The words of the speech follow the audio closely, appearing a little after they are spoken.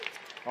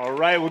All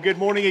right, well, good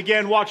morning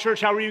again, Walk Church.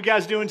 How are you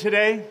guys doing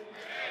today?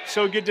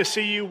 So good to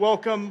see you.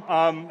 Welcome.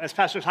 As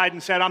Pastor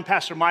Hayden said, I'm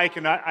Pastor Mike,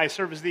 and I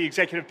serve as the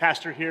executive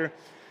pastor here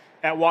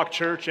at Walk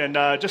Church. And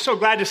just so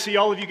glad to see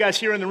all of you guys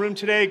here in the room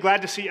today.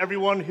 Glad to see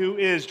everyone who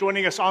is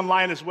joining us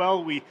online as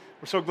well. We're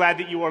so glad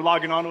that you are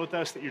logging on with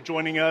us, that you're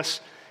joining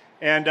us.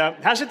 And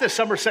hasn't the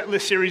Summer Set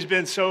List series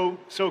been so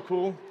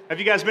cool? Have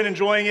you guys been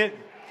enjoying it?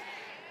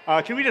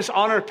 Can we just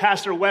honor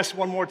Pastor Wes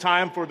one more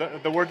time for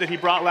the word that he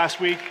brought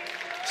last week?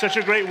 Such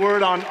a great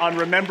word on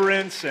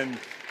remembrance and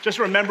just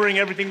remembering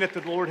everything that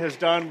the Lord has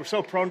done. We're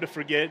so prone to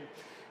forget.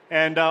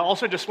 And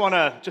also just want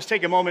to just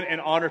take a moment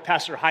and honor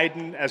Pastor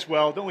Hayden as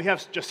well. Don't we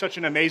have just such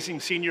an amazing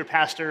senior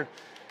pastor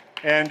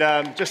and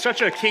just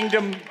such a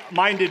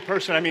kingdom-minded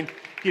person? I mean,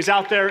 he's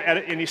out there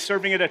and he's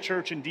serving at a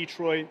church in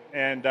Detroit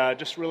and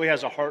just really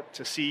has a heart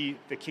to see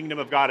the kingdom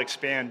of God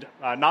expand,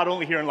 not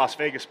only here in Las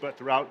Vegas, but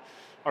throughout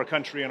our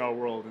country and our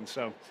world. And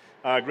so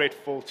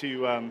grateful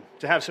to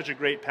have such a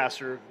great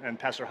pastor and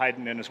Pastor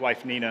Hayden and his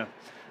wife Nina.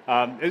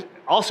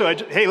 Also,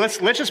 hey, let's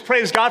just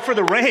praise God for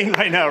the rain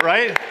right now,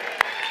 right?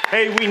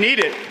 Hey, we need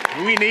it.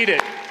 We need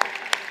it.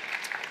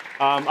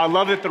 I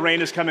love that the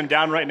rain is coming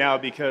down right now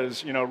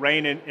because, you know,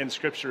 rain in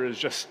Scripture is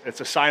just,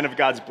 it's a sign of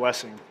God's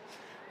blessing.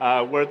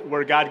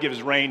 Where God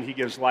gives rain, he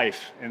gives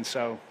life. And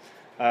so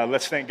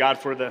let's thank God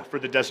for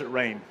the desert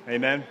rain.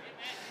 Amen.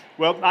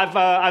 Well,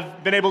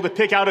 I've been able to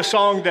pick out a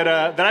song that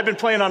I've been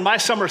playing on my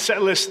summer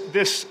set list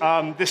this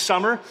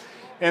summer.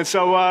 And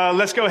so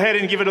let's go ahead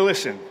and give it a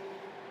listen.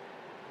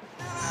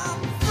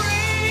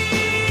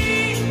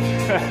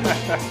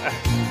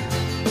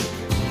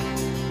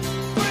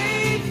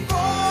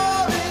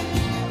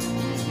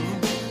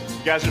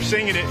 You guys are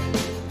singing it.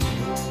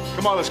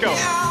 Come on, let's go.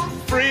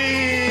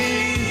 Free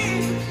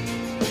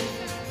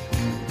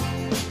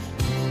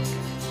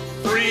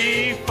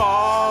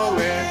falling.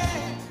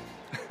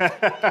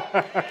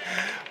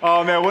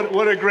 Oh man,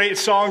 what a great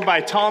song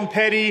by Tom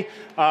Petty.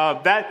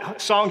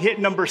 That song hit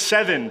number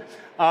 7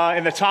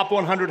 in the top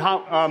 100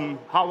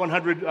 Hot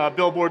 100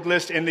 Billboard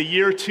list in the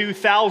year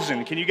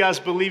 2000. Can you guys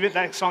believe it?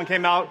 That song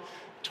came out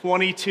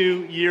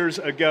 22 years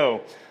ago.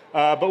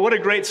 But what a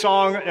great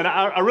song. And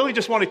I really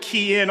just want to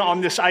key in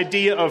on this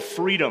idea of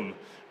freedom,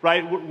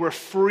 right? We're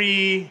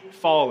free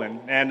falling.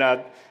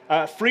 And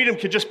freedom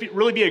could just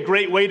really be a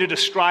great way to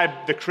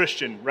describe the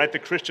Christian, right? The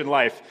Christian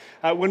life.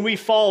 When we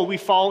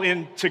fall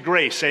into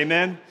grace,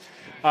 amen?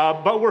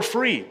 But we're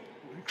free.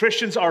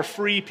 Christians are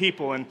free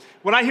people. And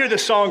when I hear the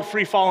song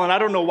Free Falling, I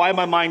don't know why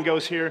my mind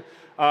goes here,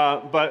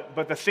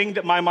 but the thing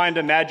that my mind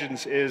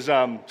imagines is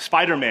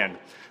Spider-Man.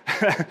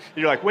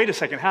 You're like, wait a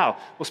second, how?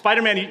 Well,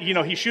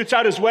 Spider-Man, he shoots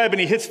out his web and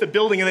he hits the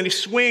building and then he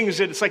swings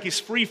it. It's like he's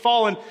free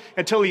falling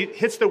until he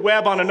hits the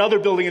web on another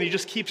building and he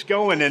just keeps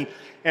going.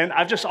 And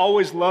I've just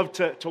always loved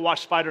to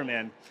watch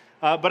Spider-Man.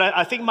 But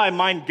I think my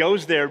mind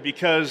goes there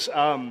because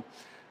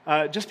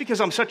just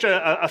because I'm such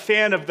a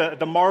fan of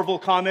the Marvel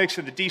comics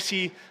and the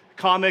DC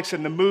comics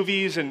and the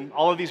movies and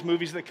all of these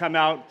movies that come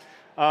out.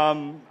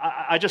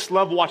 I just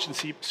love watching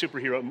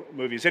superhero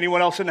movies.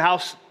 Anyone else in the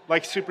house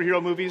like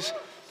superhero movies?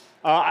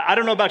 I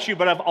don't know about you,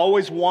 but I've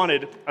always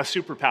wanted a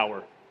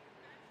superpower.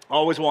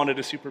 Always wanted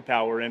a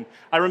superpower. And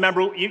I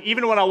remember,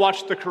 even when I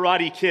watched The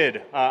Karate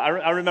Kid,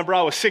 I remember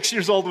I was 6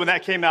 years old when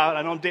that came out.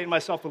 I know I'm dating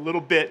myself a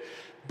little bit.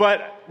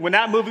 But when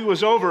that movie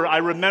was over, I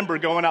remember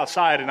going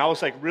outside, and I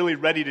was like really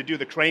ready to do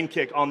the crane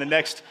kick on the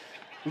next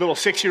little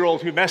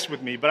 6-year-old who messed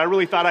with me. But I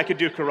really thought I could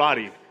do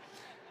karate.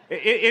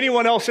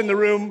 Anyone else in the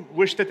room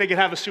wish that they could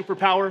have a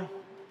superpower?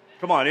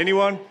 Come on,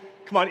 anyone?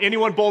 Come on,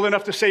 anyone bold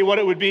enough to say what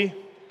it would be?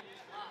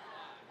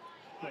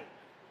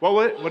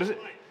 What is it?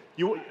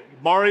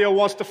 Mario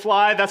wants to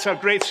fly. That's a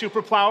great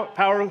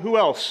superpower. Who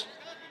else?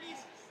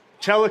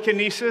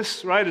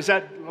 Telekinesis, right? Is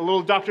that a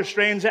little Doctor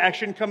Strange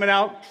action coming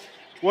out?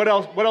 What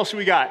else? What else do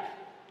we got?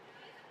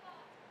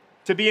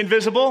 To be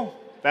invisible.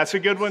 That's a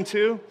good one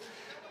too.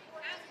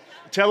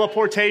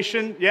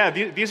 Teleportation. Yeah,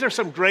 these are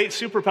some great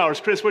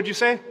superpowers. Chris, what'd you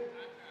say?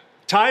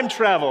 Time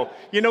travel.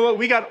 You know what?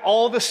 We got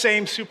all the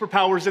same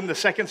superpowers in the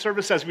second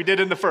service as we did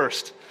in the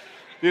first.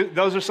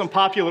 Those are some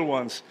popular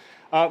ones.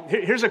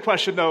 Here's a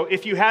question, though.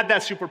 If you had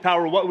that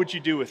superpower, what would you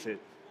do with it?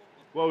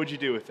 What would you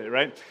do with it,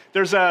 right?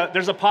 There's a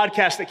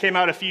podcast that came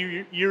out a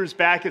few years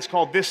back. It's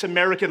called This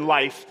American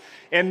Life.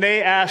 And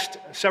they asked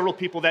several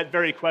people that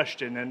very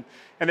question.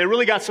 And they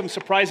really got some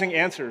surprising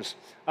answers.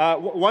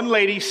 One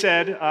lady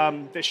said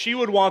that she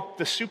would want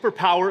the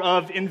superpower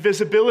of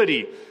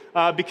invisibility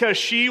because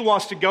she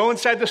wants to go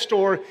inside the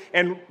store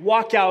and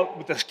walk out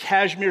with this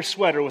cashmere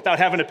sweater without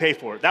having to pay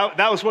for it.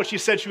 That was what she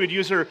said she would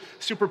use her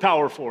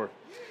superpower for.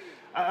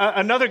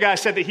 Another guy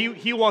said that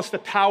he wants the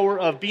power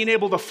of being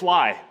able to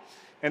fly.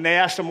 And they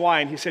asked him why,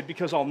 and he said,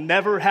 because I'll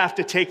never have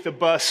to take the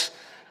bus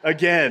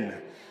again.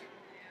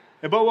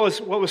 But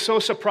what was so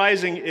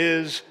surprising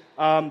is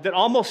that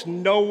almost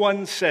no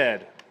one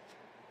said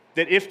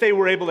that if they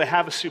were able to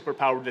have a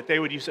superpower, that they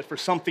would use it for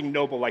something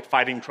noble like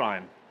fighting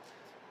crime.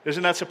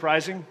 Isn't that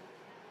surprising?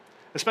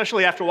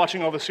 Especially after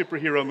watching all the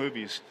superhero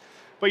movies.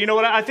 But you know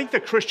what? I think the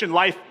Christian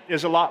life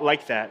is a lot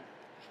like that.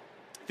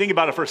 Think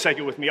about it for a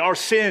second with me. Our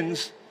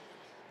sins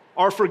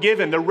are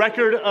forgiven. The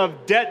record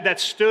of debt that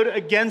stood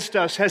against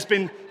us has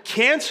been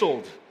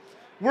canceled.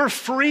 We're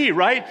free,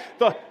 right?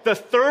 The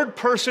third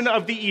person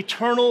of the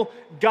eternal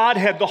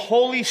Godhead, the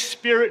Holy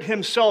Spirit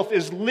himself,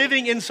 is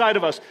living inside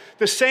of us.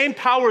 The same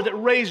power that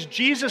raised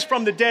Jesus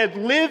from the dead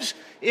lives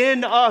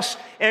in us,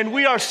 and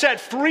we are set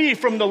free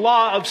from the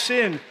law of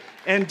sin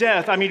and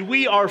death. I mean,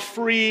 we are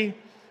free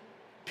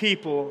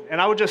people.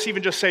 And I would just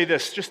say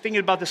this, just thinking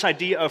about this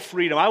idea of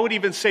freedom, I would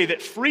even say that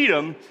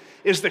freedom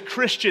is the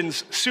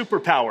Christian's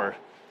superpower,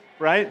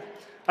 right?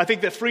 I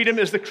think that freedom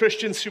is the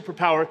Christian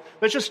superpower.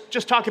 Let's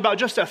just talk about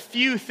just a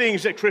few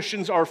things that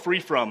Christians are free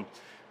from.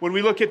 When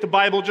we look at the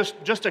Bible,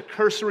 just a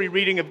cursory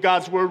reading of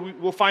God's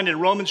word, we'll find in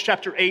Romans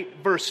chapter 8,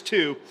 verse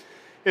 2,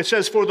 it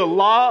says, "For the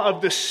law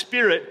of the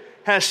Spirit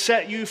has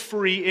set you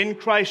free in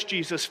Christ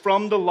Jesus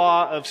from the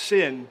law of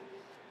sin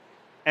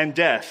and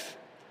death."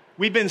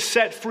 We've been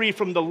set free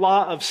from the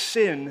law of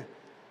sin,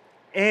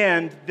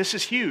 and this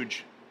is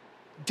huge,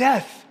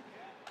 death.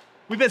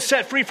 We've been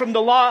set free from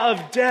the law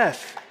of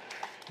death.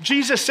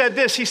 Jesus said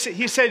this,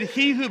 he said,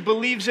 "He who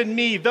believes in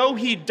me, though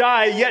he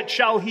die, yet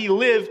shall he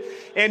live,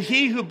 and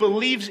he who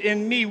believes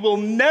in me will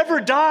never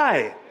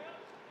die."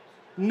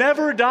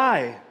 Never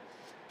die.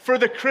 For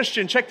the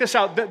Christian, check this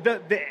out,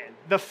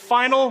 the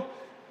final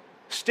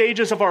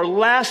stages of our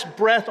last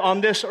breath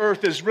on this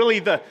earth is really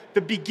the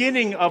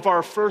beginning of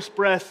our first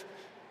breath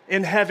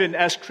in heaven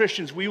as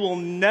Christians. We will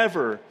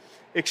never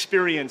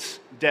experience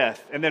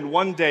death. And then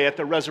one day at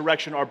the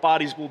resurrection, our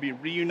bodies will be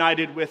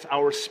reunited with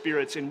our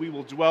spirits and we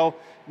will dwell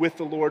with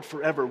the Lord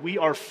forever. We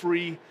are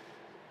free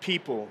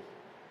people.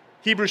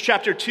 Hebrews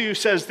chapter 2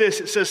 says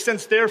this, it says,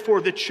 "Since therefore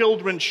the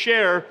children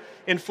share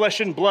in flesh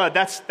and blood,"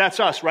 that's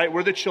us, right?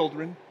 We're the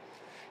children.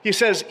 He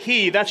says,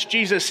 "He," that's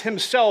Jesus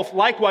himself,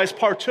 "likewise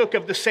partook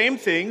of the same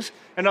things."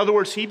 In other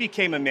words, he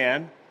became a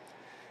man.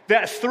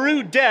 "That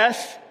through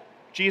death,"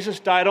 Jesus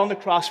died on the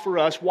cross for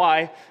us.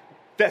 Why?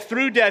 "That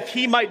through death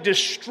he might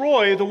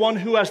destroy the one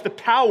who has the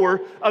power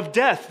of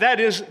death," that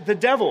is, the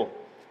devil,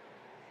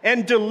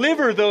 "and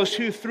deliver those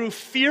who through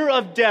fear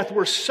of death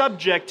were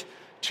subject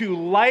to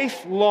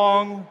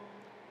lifelong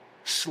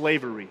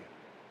slavery."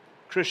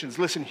 Christians,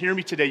 listen, hear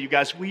me today, you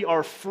guys. We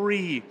are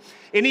free.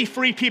 Any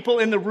free people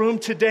in the room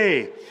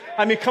today?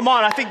 I mean, come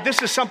on, I think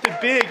this is something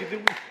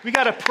big. We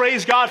got to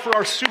praise God for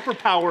our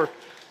superpower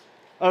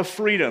of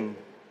freedom.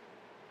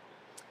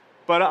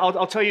 But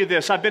I'll tell you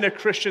this, I've been a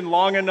Christian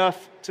long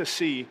enough to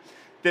see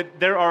that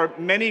there are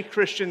many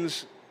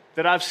Christians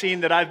that I've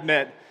seen, that I've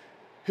met,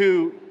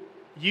 who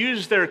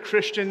use their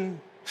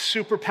Christian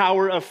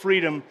superpower of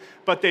freedom,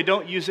 but they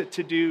don't use it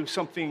to do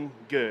something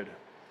good,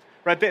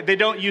 right? They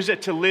don't use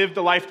it to live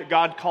the life that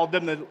God called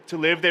them to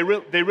live. They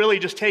really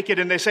just take it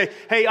and they say,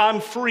 "Hey,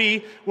 I'm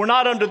free. We're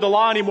not under the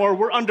law anymore.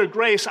 We're under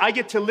grace. I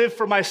get to live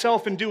for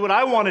myself and do what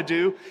I want to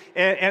do,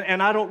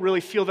 and I don't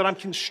really feel that I'm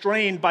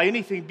constrained by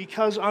anything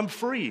because I'm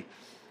free.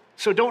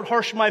 So don't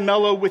harsh my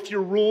mellow with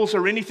your rules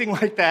or anything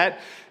like that,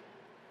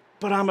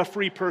 but I'm a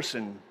free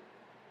person."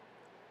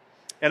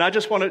 And I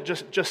just want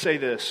to just say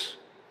this,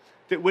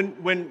 that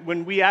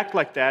when we act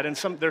like that, and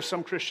there's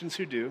some Christians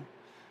who do,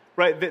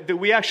 right, that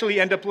we actually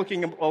end up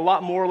looking a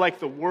lot more like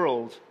the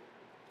world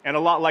and a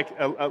lot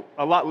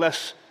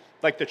less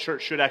like the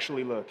church should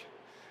actually look.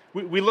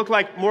 We look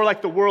more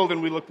like the world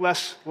and we look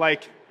less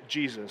like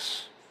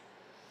Jesus.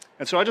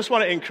 And so I just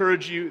want to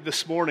encourage you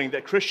this morning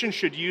that Christians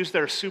should use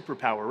their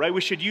superpower, right?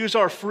 We should use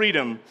our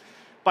freedom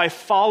by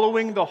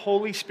following the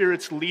Holy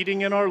Spirit's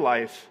leading in our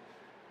life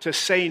to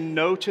say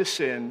no to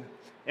sin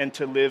and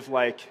to live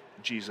like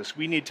Jesus.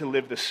 We need to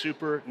live the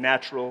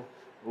supernatural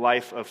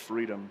life of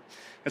freedom.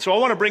 And so I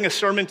want to bring a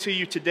sermon to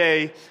you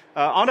today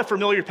on a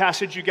familiar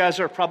passage. You guys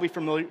are probably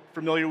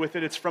familiar with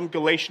it. It's from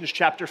Galatians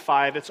chapter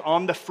 5. It's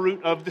on the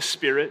fruit of the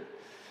Spirit.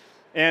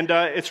 And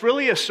it's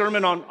really a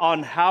sermon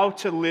on how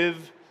to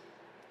live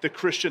the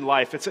Christian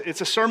life.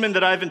 It's a sermon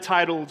that I've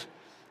entitled,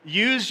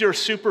 "Use Your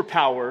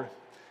Superpower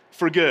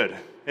for Good."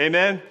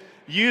 Amen?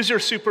 Use your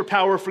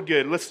superpower for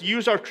good. Let's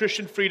use our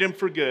Christian freedom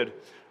for good.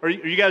 Are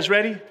you guys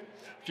ready?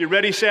 If you're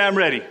ready, say, "I'm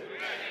ready."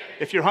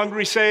 If you're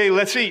hungry, say,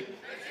 "Let's eat."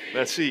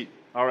 Let's eat.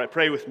 All right,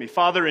 pray with me.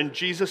 Father, in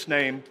Jesus'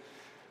 name,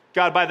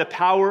 God, by the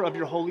power of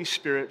your Holy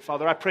Spirit,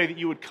 Father, I pray that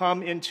you would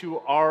come into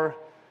our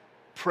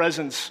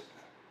presence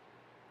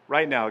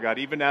right now, God,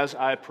 even as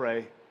I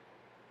pray.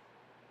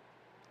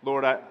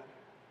 Lord, I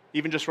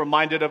even just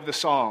reminded of the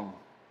song,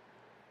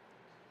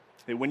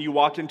 that when you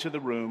walk into the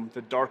room,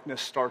 the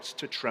darkness starts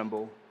to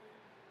tremble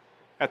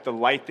at the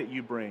light that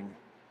you bring.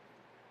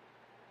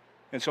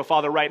 And so,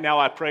 Father, right now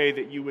I pray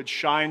that you would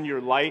shine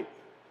your light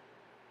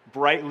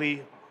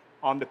brightly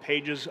on the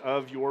pages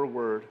of your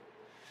word.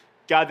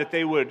 God, that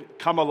they would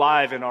come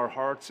alive in our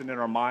hearts and in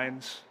our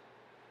minds.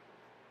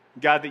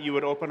 God, that you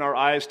would open our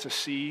eyes to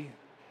see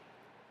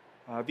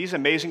these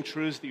amazing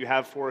truths that you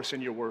have for us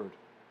in your word.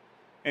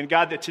 And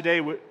God, that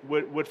today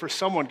would for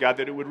someone, God,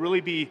 that it would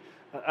really be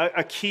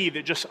a key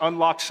that just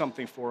unlocks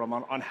something for them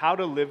on how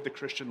to live the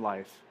Christian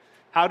life,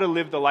 how to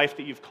live the life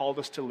that you've called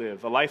us to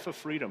live, a life of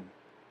freedom.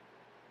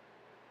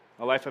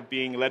 a life of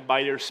being led by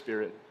your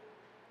Spirit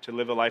to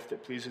live a life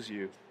that pleases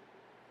you.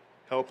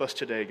 Help us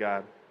today,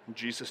 God. In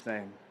Jesus'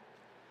 name,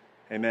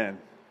 amen.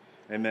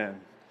 Amen.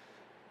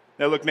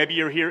 Now look, maybe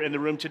you're here in the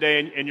room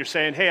today and you're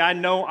saying, hey, I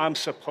know I'm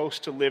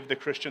supposed to live the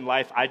Christian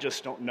life, I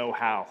just don't know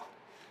how.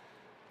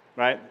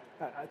 Right?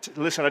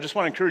 Listen, I just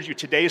want to encourage you,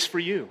 today is for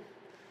you.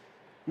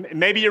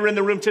 Maybe you're in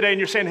the room today and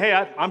you're saying, hey,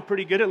 I'm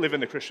pretty good at living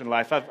the Christian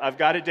life. I've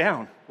got it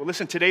down. Well,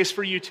 listen, today's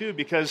for you too,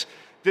 because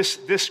this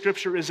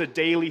scripture is a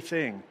daily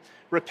thing.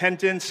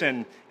 Repentance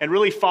and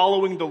really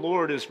following the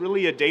Lord is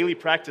really a daily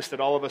practice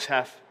that all of us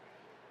have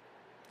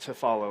to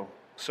follow.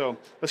 So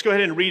let's go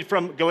ahead and read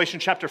from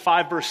Galatians chapter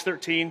 5, verse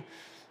 13.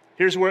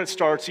 Here's where it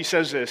starts. He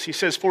says this. He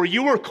says, for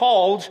you were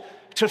called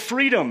to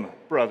freedom,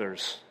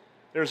 brothers.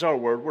 There's our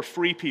word. We're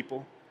free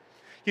people.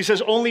 He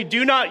says, only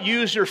do not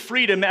use your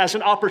freedom as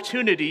an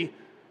opportunity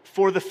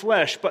for the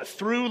flesh, but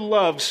through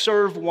love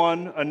serve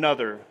one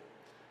another.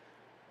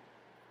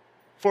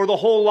 For the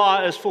whole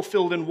law is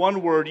fulfilled in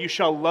one word, you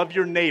shall love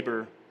your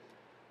neighbor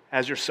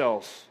as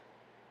yourself.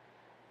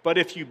 But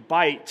if you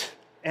bite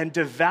and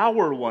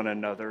devour one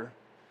another,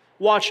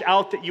 watch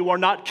out that you are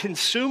not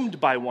consumed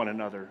by one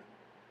another.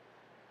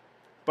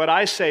 But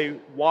I say,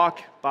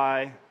 walk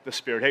by the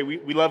Spirit. Hey,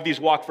 we love these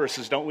walk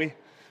verses, don't we?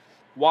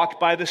 Walk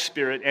by the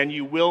Spirit, and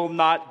you will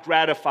not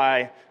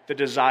gratify the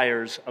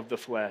desires of the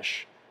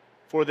flesh.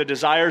 For the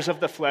desires of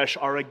the flesh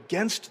are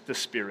against the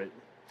Spirit,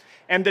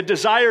 and the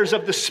desires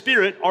of the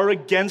Spirit are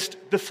against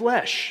the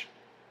flesh.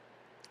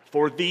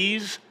 For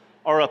these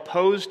are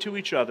opposed to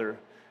each other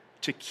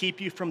to keep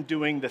you from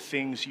doing the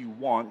things you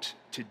want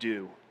to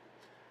do.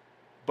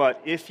 But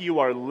if you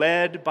are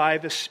led by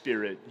the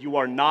Spirit, you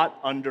are not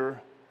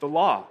under the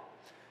law.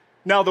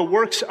 Now the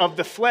works of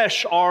the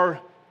flesh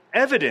are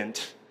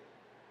evident.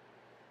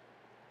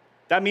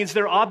 That means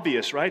they're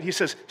obvious, right? He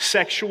says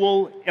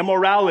sexual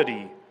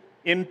immorality,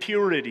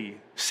 impurity,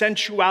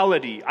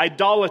 sensuality,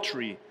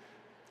 idolatry,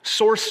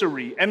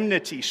 sorcery,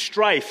 enmity,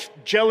 strife,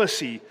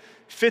 jealousy,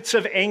 fits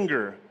of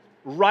anger,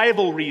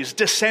 rivalries,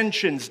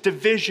 dissensions,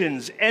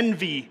 divisions,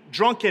 envy,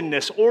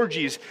 drunkenness,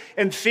 orgies,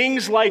 and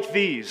things like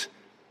these.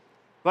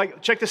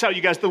 Like, check this out,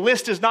 you guys. The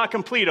list is not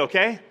complete,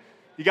 okay?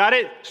 You got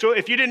it? So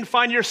if you didn't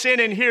find your sin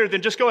in here,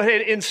 then just go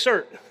ahead and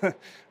insert.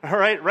 All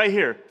right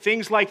here.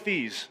 Things like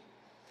these.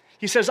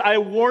 He says, I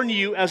warn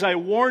you, as I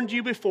warned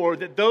you before,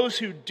 that those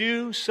who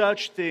do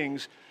such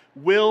things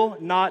will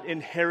not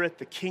inherit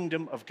the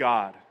kingdom of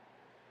God.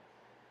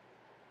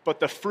 But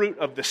the fruit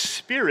of the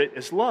Spirit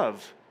is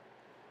love,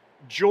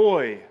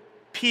 joy,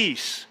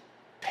 peace,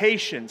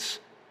 patience,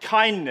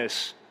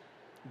 kindness,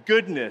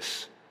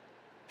 goodness,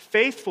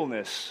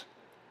 faithfulness,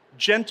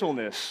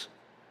 gentleness,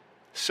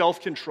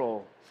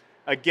 self-control.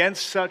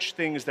 Against such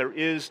things there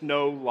is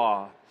no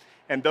law.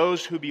 And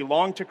those who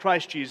belong to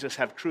Christ Jesus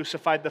have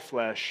crucified the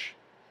flesh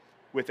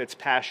with its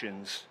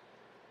passions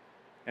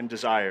and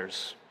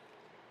desires.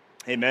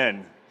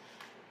 Amen.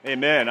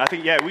 Amen. I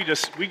think,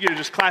 we get to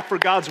just clap for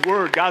God's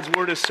word. God's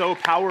word is so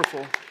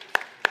powerful.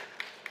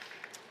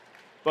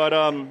 But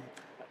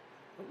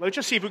let's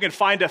just see if we can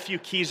find a few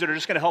keys that are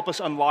just going to help us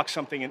unlock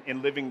something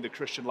in living the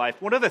Christian life.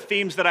 One of the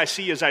themes that I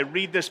see as I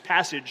read this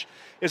passage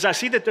is I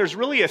see that there's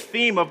really a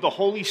theme of the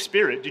Holy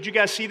Spirit. Did you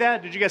guys see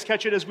that? Did you guys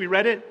catch it as we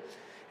read it?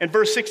 In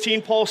verse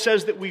 16, Paul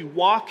says that we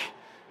walk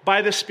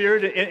by the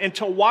Spirit, and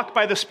to walk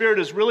by the Spirit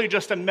is really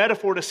just a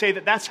metaphor to say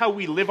that that's how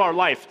we live our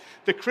life.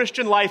 The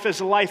Christian life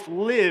is a life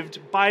lived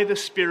by the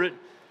Spirit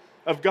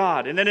of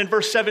God. And then in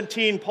verse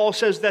 17, Paul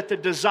says that the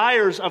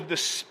desires of the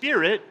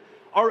Spirit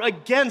are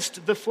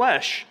against the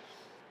flesh.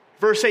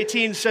 Verse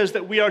 18 says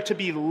that we are to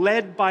be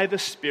led by the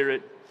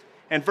Spirit,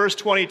 and verse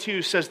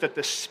 22 says that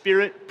the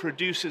Spirit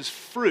produces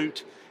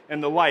fruit in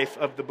the life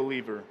of the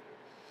believer.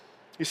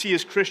 You see,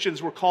 as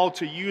Christians, we're called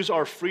to use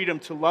our freedom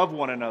to love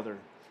one another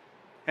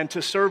and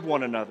to serve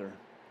one another.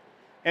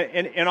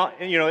 And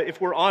if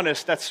we're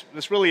honest, that's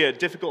really a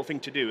difficult thing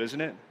to do, isn't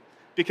it?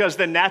 Because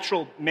the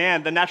natural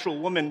man, the natural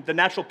woman, the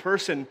natural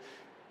person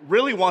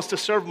really wants to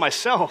serve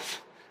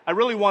myself. I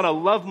really want to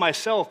love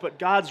myself, but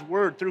God's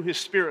word through his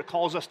Spirit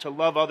calls us to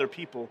love other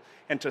people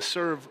and to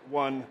serve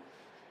one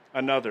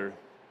another.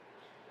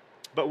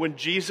 But when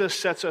Jesus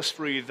sets us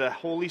free, the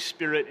Holy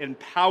Spirit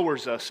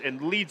empowers us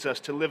and leads us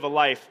to live a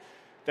life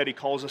that he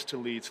calls us to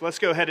lead. So let's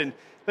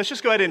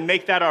just go ahead and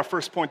make that our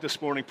first point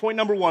this morning. Point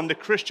number one, the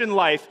Christian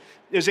life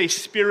is a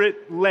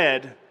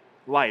Spirit-led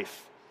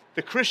life.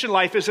 The Christian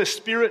life is a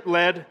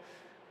Spirit-led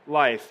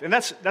life. And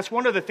that's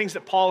one of the things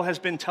that Paul has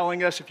been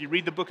telling us. If you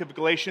read the book of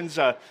Galatians,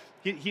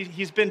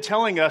 he's been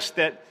telling us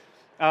that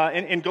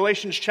in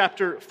Galatians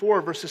chapter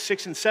 4, verses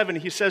 6 and 7,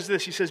 he says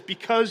this. He says,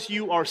 because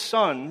you are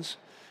sons,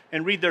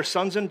 and read their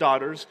sons and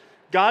daughters,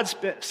 God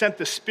sent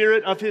the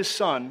Spirit of his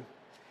Son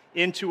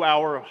into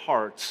our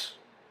hearts.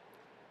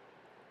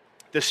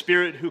 The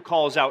Spirit who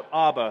calls out,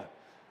 Abba,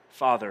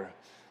 Father.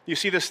 You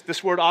see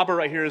this word Abba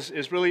right here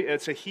is really,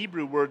 it's a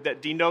Hebrew word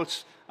that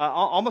denotes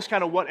almost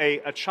kind of what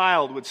a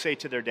child would say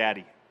to their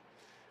daddy,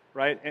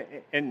 right?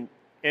 And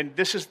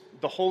this is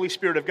the Holy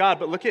Spirit of God,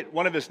 but look at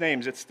one of his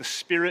names. It's the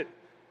Spirit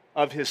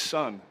of his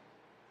Son.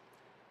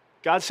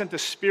 God sent the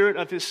Spirit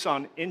of his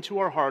Son into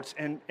our hearts,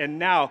 and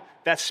now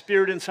that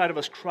Spirit inside of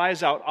us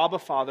cries out, Abba,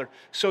 Father,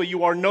 so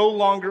you are no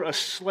longer a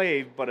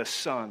slave, but a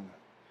son.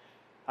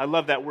 I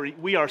love that.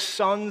 We are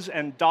sons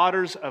and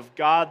daughters of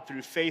God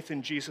through faith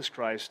in Jesus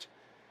Christ.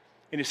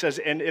 And he says,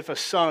 and if a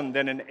son,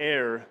 then an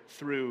heir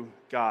through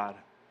God.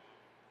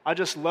 I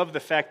just love the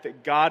fact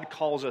that God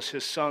calls us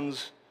his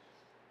sons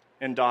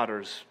and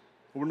daughters.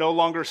 We're no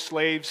longer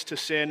slaves to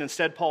sin.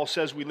 Instead, Paul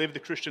says we live the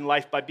Christian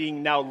life by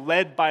being now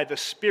led by the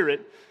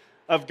Spirit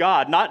of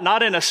God,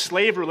 not in a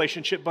slave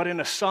relationship, but in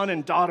a son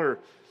and daughter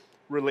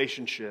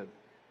relationship.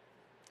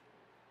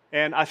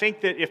 And I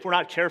think that if we're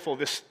not careful,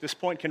 this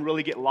point can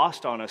really get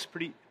lost on us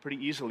pretty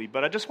easily.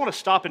 But I just want to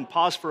stop and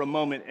pause for a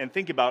moment and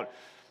think about,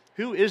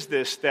 who is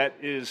this that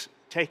is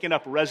taking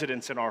up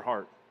residence in our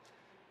heart?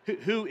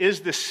 Who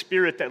is this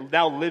Spirit that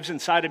now lives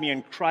inside of me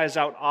and cries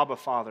out, Abba,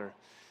 Father?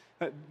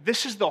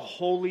 This is the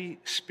Holy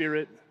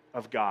Spirit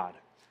of God.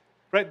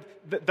 Right?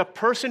 The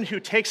person who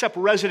takes up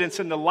residence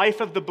in the life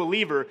of the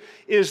believer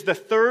is the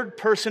third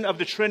person of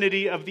the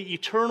Trinity, of the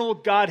eternal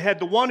Godhead,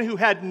 the one who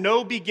had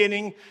no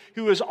beginning,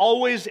 who has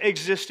always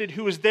existed,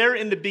 who was there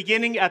in the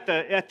beginning at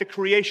the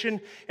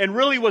creation, and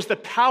really was the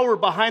power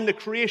behind the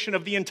creation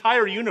of the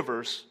entire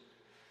universe.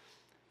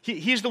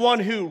 He's the one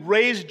who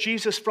raised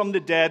Jesus from the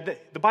dead.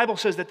 The Bible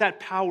says that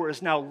power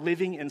is now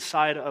living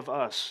inside of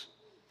us.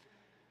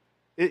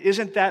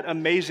 Isn't that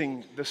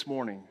amazing this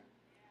morning?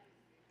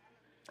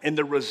 And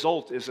the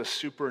result is a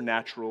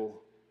supernatural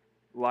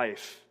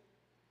life.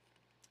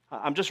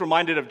 I'm just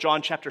reminded of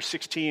John chapter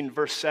 16,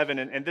 verse 7,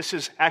 and this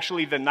is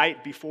actually the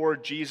night before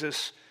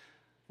Jesus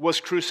was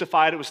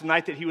crucified. It was the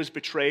night that he was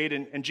betrayed,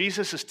 and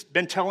Jesus has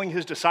been telling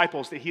his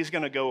disciples that he's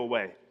going to go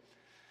away.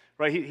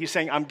 Right? He's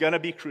saying, I'm going to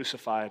be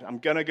crucified. I'm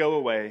going to go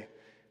away.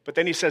 But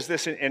then he says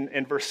this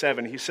in verse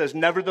 7. He says,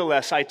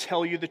 nevertheless, I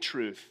tell you the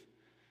truth.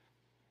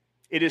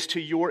 It is to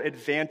your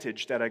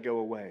advantage that I go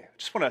away.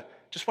 I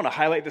just want to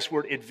highlight this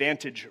word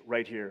advantage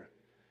right here.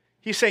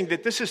 He's saying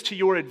that this is to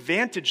your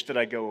advantage that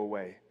I go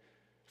away.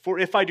 For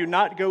if I do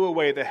not go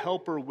away, the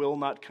helper will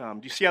not come.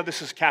 Do you see how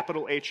this is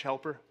capital H,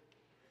 helper?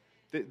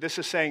 This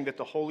is saying that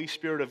the Holy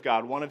Spirit of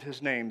God, one of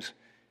his names,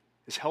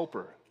 is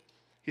helper.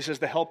 He says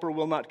the helper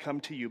will not come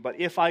to you, but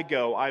if I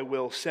go, I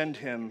will send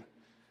him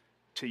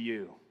to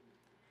you.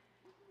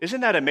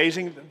 Isn't that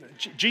amazing?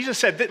 Jesus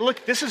said, that,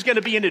 look, this is going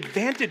to be an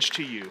advantage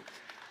to you.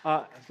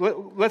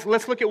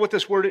 Let's look at what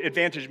this word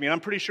advantage means. I'm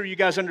pretty sure you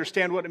guys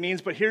understand what it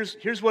means, but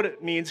here's what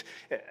it means.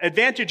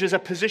 Advantage is a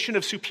position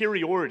of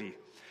superiority,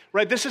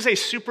 right? This is a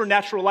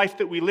supernatural life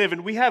that we live,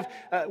 and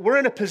we're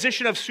in a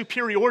position of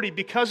superiority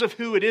because of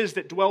who it is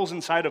that dwells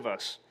inside of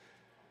us.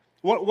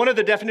 One of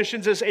the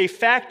definitions is a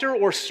factor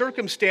or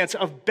circumstance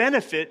of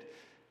benefit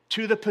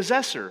to the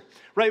possessor,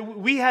 right?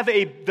 We have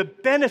the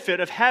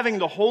benefit of having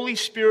the Holy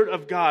Spirit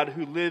of God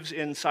who lives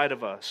inside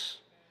of us.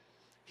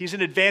 He's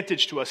an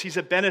advantage to us. He's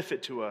a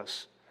benefit to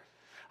us.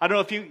 I don't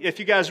know if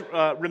you guys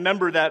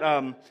remember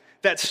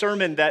that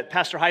sermon that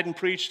Pastor Hayden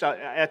preached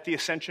at the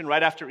Ascension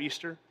right after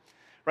Easter.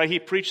 Right? He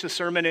preached the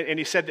sermon and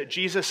he said that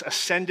Jesus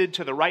ascended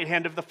to the right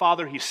hand of the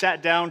Father. He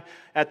sat down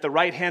at the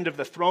right hand of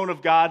the throne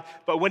of God.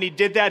 But when he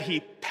did that,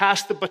 he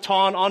passed the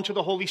baton on to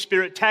the Holy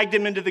Spirit, tagged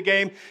him into the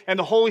game, and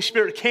the Holy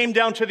Spirit came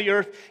down to the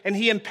earth and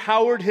he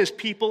empowered his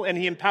people and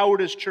he empowered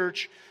his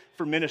church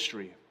for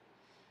ministry.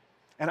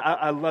 And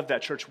I love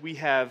that, church. We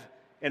have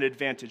an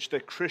advantage. The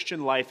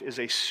Christian life is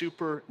a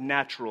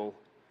supernatural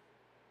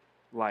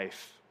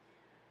life.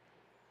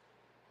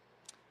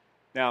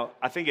 Now,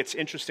 I think it's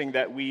interesting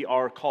that we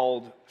are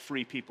called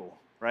free people,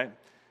 right?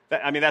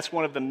 That's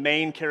one of the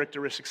main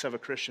characteristics of a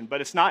Christian, but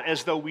it's not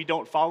as though we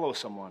don't follow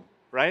someone,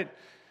 right?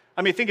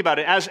 Think about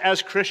it.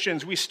 As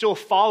Christians, we still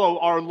follow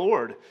our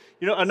Lord.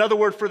 You know, another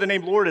word for the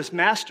name Lord is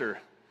master,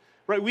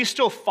 right? We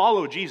still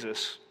follow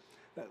Jesus.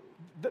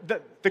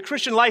 The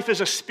Christian life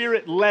is a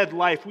Spirit-led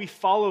life. We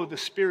follow the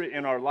Spirit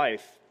in our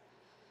life.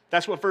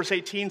 That's what verse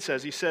 18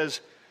 says. He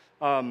says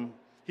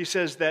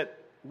that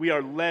we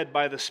are led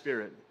by the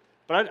Spirit.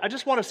 But I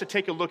just want us to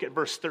take a look at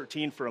verse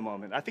 13 for a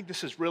moment. I think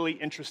this is really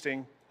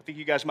interesting. I think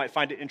you guys might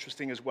find it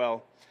interesting as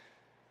well.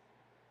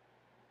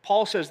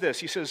 Paul says this.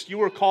 He says, you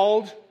were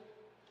called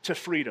to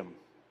freedom,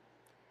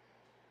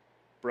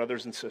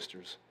 brothers and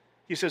sisters.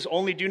 He says,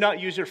 only do not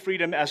use your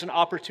freedom as an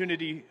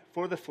opportunity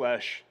for the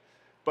flesh,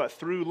 but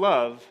through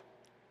love,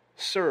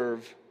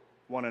 serve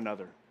one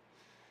another.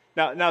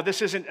 Now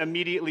this isn't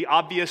immediately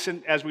obvious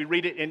as we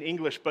read it in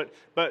English, but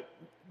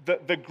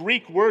the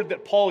Greek word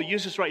that Paul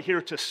uses right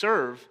here to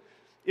serve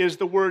is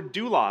the word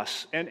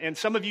doulos. And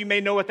some of you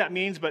may know what that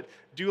means, but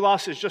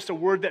doulos is just a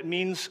word that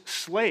means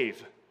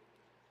slave.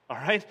 All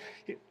right?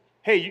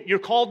 Hey, you're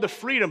called to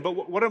freedom,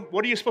 but what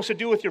are you supposed to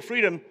do with your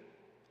freedom?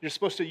 You're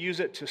supposed to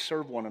use it to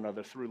serve one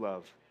another through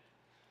love.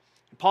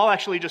 Paul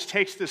actually just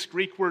takes this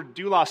Greek word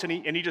doulos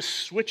and he just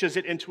switches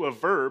it into a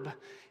verb,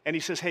 and he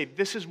says, hey,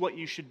 this is what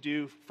you should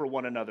do for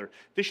one another.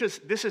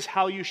 This is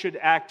how you should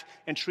act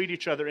and treat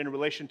each other in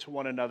relation to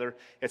one another.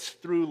 It's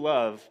through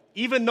love.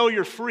 Even though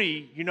you're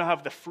free, you now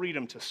have the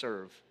freedom to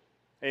serve.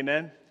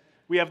 Amen?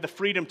 We have the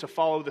freedom to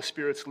follow the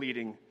Spirit's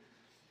leading.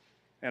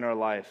 in our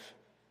life.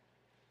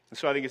 And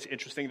so I think it's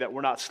interesting that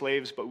we're not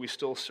slaves, but we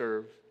still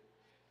serve.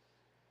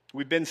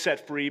 We've been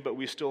set free, but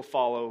we still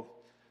follow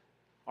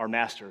our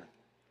master.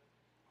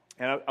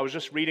 And I was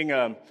just reading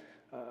a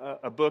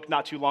book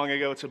not too long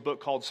ago. It's a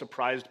book called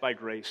Surprised by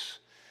Grace.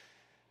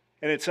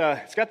 And it's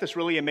got this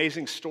really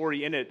amazing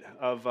story in it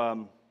of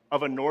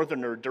a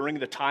northerner during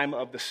the time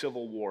of the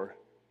Civil War.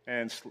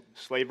 And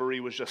slavery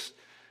was just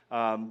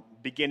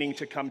beginning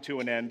to come to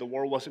an end. The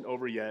war wasn't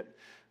over yet.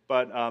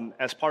 But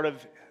as part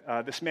of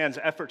this man's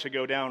effort to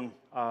go down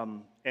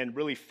and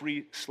really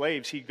free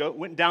slaves, he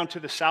went down to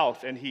the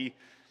South, and he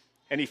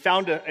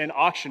found an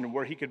auction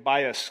where he could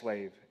buy a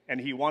slave. And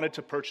he wanted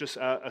to purchase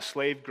a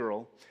slave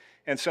girl.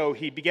 And so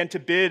he began to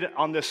bid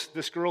on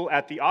this girl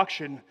at the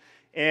auction,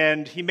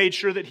 and he made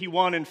sure that he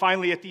won. And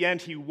finally, at the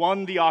end, he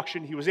won the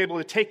auction. He was able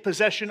to take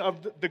possession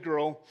of the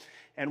girl.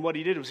 And what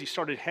he did was he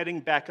started heading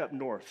back up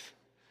north.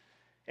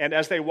 And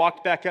as they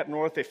walked back up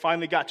north, they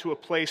finally got to a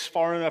place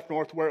far enough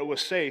north where it was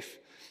safe.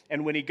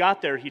 And when he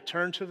got there, he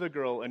turned to the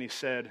girl and he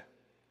said,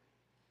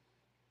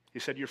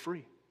 "You're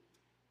free.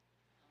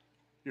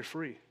 You're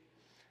free."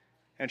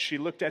 And she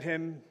looked at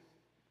him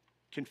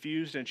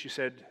confused, and she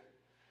said,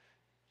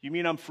 "You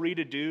mean I'm free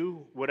to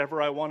do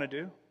whatever I want to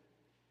do?"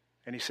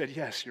 And he said,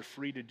 "Yes, you're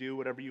free to do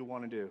whatever you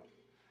want to do."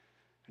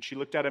 And she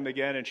looked at him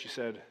again and she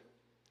said,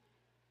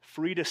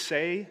 "Free to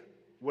say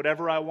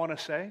whatever I want to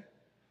say?"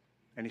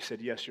 And he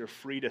said, "Yes, you're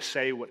free to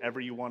say whatever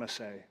you want to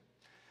say."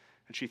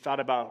 And she thought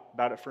about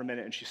it for a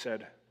minute, and she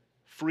said,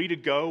 "Free to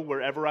go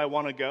wherever I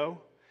want to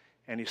go?"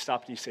 And he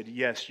stopped and he said,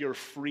 "Yes, you're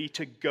free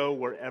to go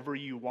wherever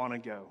you want to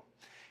go."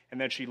 And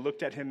then she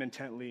looked at him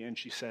intently and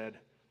she said,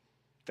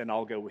 "Then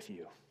I'll go with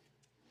you.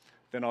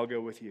 Then I'll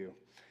go with you."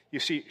 You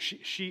see,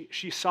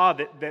 she saw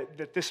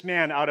that this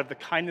man, out of the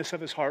kindness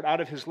of his heart, out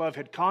of his love,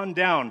 had gone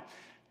down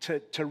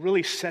to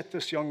really set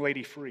this young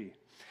lady free.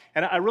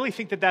 And I really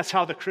think that that's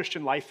how the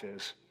Christian life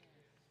is,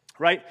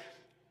 right?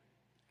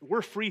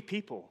 We're free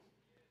people,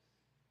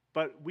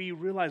 but we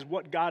realize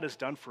what God has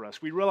done for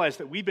us. We realize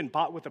that we've been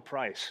bought with a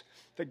price,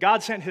 that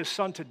God sent his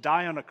son to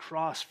die on a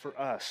cross for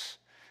us,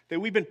 that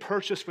we've been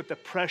purchased with the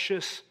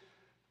precious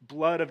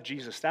blood of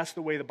Jesus. That's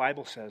the way the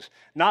Bible says.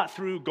 Not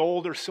through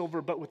gold or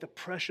silver, but with the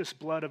precious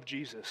blood of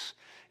Jesus.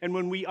 And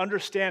when we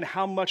understand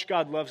how much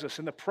God loves us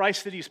and the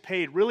price that he's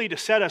paid really to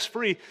set us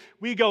free,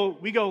 we go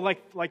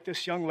like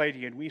this young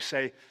lady, and we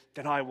say,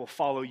 "Then I will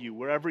follow you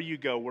wherever you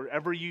go,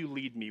 wherever you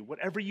lead me,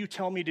 whatever you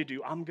tell me to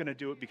do, I'm going to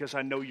do it because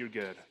I know you're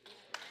good."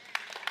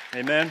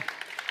 Amen.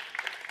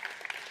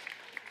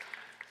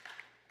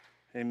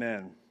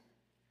 Amen.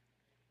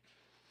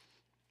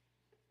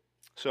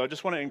 So I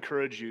just want to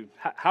encourage you.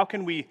 How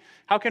can we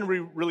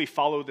really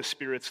follow the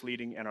Spirit's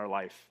leading in our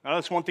life? Now,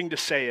 that's one thing to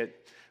say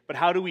it, but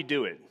how do we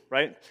do it,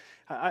 right?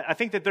 I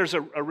think that there's a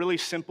really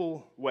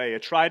simple way, a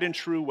tried and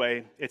true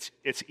way.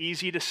 It's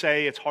easy to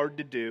say, it's hard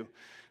to do.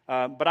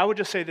 But I would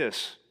just say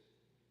this.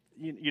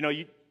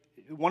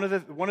 One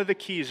of the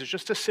keys is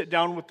just to sit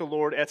down with the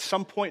Lord at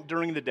some point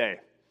during the day.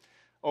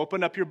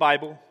 Open up your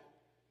Bible,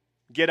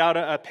 get out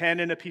a pen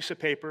and a piece of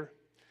paper.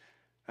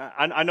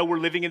 I know we're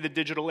living in the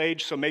digital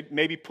age, so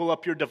maybe pull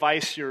up your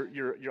device, your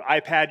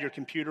iPad, your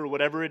computer,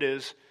 whatever it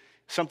is,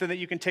 something that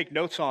you can take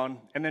notes on,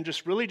 and then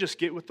just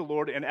get with the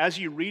Lord. And as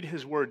you read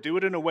his word, do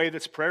it in a way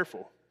that's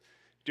prayerful.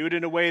 Do it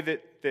in a way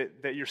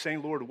that you're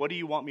saying, "Lord, what do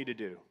you want me to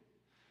do?"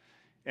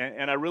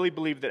 And I really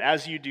believe that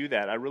as you do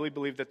that, I really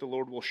believe that the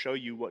Lord will show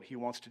you what he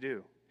wants to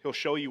do. He'll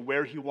show you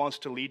where he wants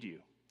to lead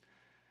you.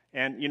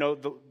 And,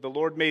 the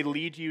Lord may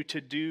lead you to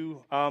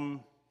do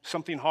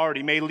something hard.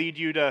 He may lead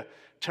you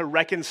to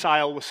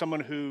reconcile with someone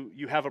who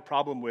you have a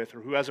problem with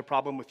or who has a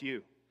problem with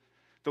you.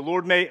 The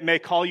Lord may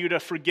call you to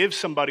forgive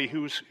somebody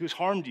who's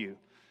harmed you,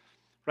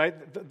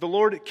 right? The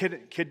Lord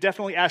could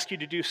definitely ask you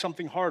to do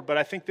something hard, but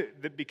I think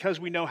that because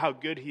we know how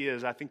good he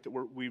is, I think that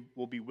we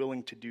will be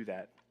willing to do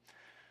that.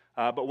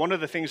 But one of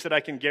the things that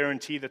I can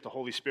guarantee that the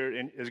Holy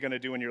Spirit is going to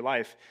do in your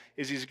life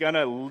is he's going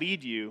to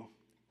lead you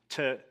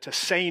to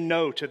say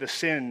no to the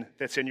sin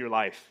that's in your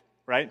life,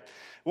 right?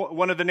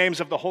 One of the names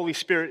of the Holy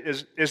Spirit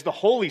is the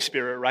Holy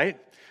Spirit, right?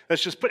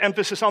 Let's just put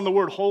emphasis on the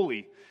word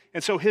holy.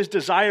 And so his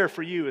desire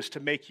for you is to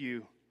make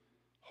you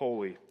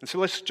holy. And so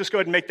let's just go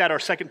ahead and make that our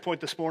second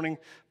point this morning.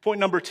 Point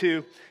number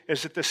 2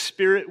 is that the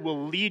Spirit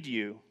will lead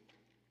you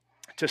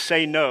to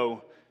say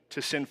no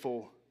to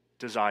sinful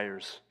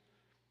desires.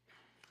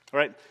 All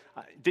right?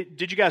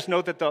 Did you guys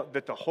know that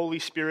the Holy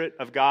Spirit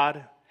of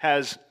God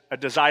has a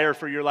desire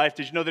for your life?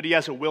 Did you know that he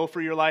has a will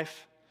for your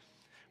life?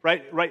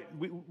 Right.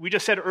 We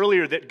just said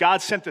earlier that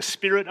God sent the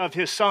Spirit of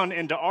his Son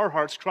into our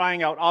hearts,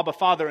 crying out, "Abba,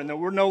 Father," and that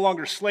we're no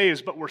longer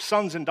slaves, but we're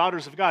sons and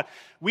daughters of God.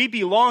 We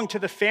belong to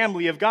the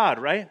family of God,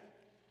 right?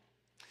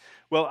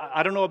 Well,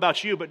 I don't know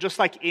about you, but just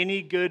like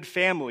any good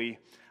family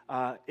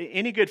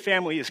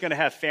is going to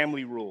have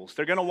family rules.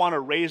 They're going to want to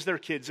raise their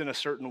kids in a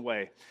certain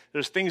way.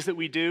 There's things that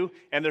we do,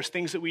 and there's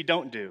things that we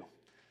don't do.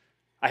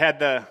 I had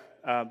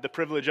the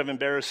privilege of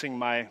embarrassing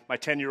my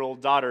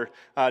 10-year-old daughter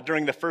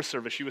during the first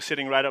service. She was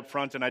sitting right up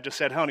front, and I just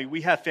said, "Honey,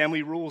 we have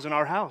family rules in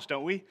our house,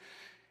 don't we?"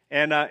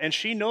 And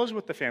she knows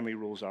what the family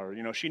rules are.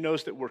 You know, she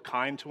knows that we're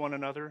kind to one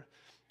another.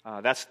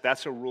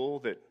 That's a rule,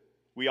 that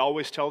we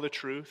always tell the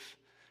truth,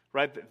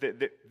 right?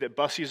 That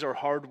bussies are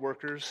hard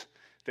workers,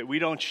 that we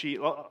don't cheat.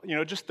 You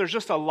know, there's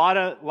just a lot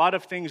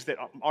of things that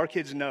our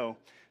kids know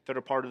that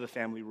are part of the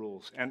family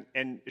rules. And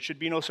it should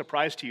be no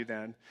surprise to you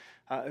then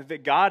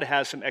that God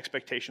has some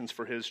expectations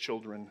for his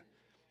children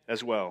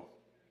as well,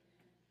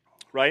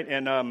 right?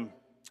 And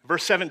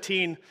verse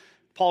 17,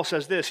 Paul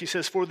says this. He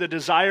says, "For the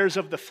desires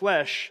of the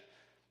flesh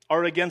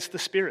are against the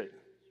Spirit,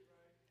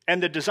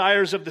 and the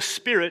desires of the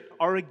Spirit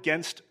are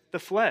against the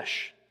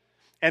flesh.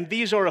 And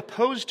these are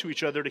opposed to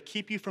each other to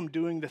keep you from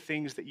doing the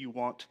things that you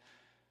want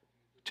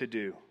to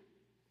do."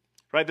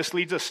 Right? This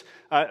leads us,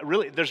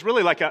 there's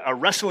really like a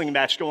wrestling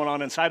match going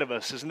on inside of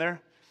us, isn't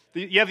there?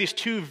 You have these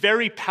two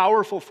very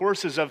powerful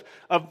forces of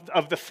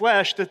the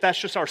flesh, that's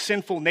just our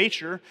sinful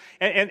nature,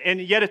 and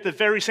yet at the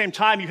very same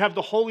time, you have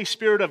the Holy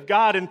Spirit of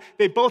God, and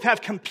they both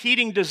have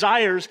competing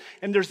desires,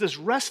 and there's this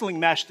wrestling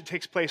match that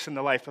takes place in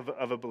the life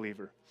of a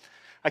believer.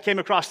 I came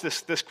across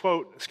this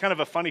quote. It's kind of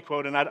a funny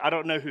quote, and I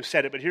don't know who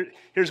said it, but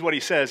here's what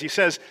he says. He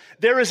says,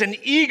 "There is an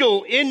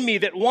eagle in me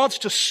that wants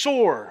to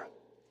soar,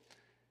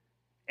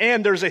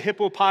 and there's a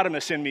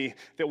hippopotamus in me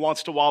that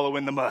wants to wallow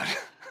in the mud."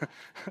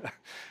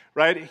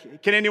 Right?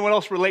 Can anyone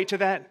else relate to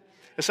that?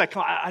 It's like,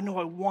 I know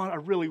I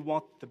really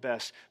want the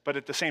best, but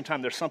at the same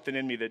time, there's something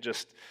in me that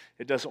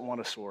it doesn't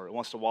want to soar. It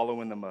wants to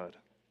wallow in the mud.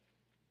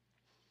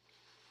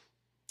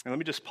 And let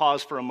me just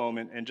pause for a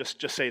moment and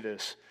just say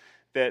this,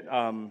 that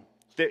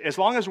as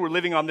long as we're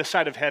living on this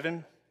side of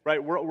heaven,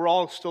 right, we're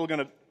all still going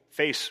to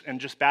face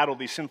and just battle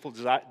these sinful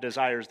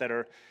desires that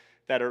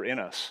are in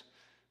us,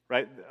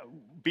 right?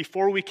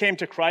 Before we came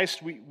to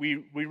Christ,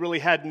 we really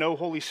had no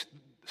Holy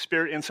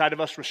Spirit inside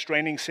of us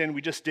restraining sin.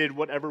 We just did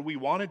whatever we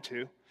wanted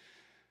to.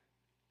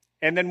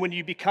 And then when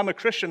you become a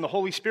Christian, the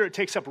Holy Spirit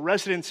takes up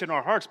residence in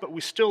our hearts, but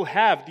we still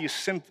have these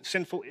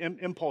sinful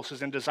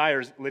impulses and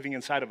desires living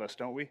inside of us,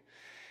 don't we?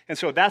 And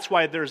so that's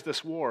why there's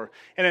this war.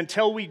 And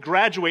until we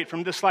graduate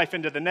from this life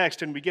into the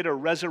next and we get a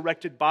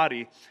resurrected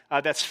body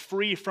that's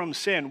free from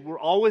sin, we're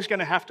always going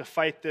to have to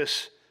fight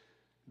this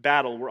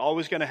battle. We're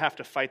always going to have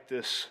to fight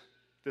this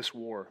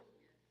war.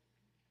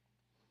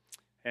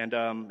 And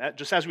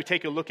just as we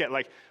take a look at,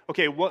 like,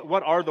 okay,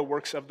 what are the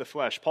works of the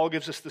flesh? Paul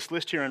gives us this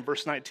list here in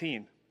verse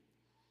 19.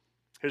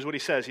 Here's what he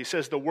says. He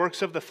says, "The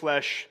works of the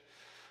flesh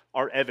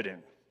are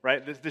evident,"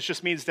 right? This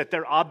just means that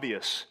they're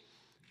obvious.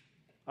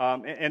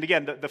 And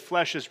again, the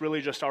flesh is really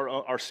just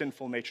our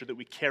sinful nature that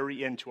we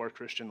carry into our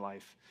Christian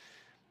life.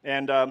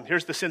 And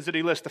here's the sins that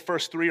he lists. The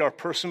first three are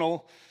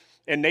personal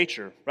in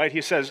nature, right?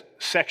 He says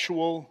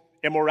sexual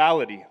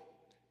immorality,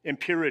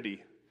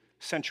 impurity,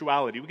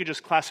 sensuality. We could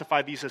just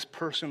classify these as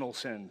personal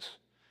sins.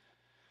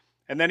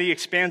 And then he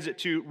expands it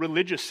to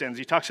religious sins.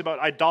 He talks about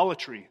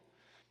idolatry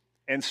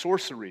and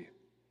sorcery.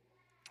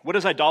 What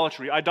is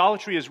idolatry?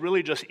 Idolatry is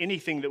really just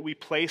anything that we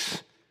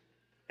place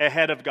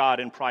ahead of God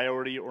in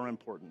priority or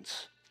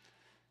importance.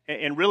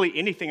 And really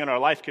anything in our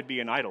life could be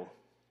an idol,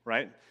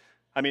 right?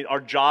 I mean, our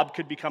job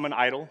could become an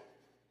idol.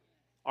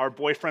 Our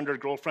boyfriend or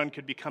girlfriend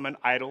could become an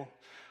idol.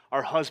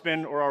 Our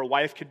husband or our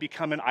wife could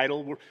become an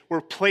idol.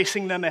 We're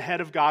placing them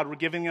ahead of God. We're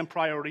giving them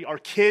priority. Our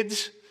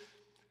kids,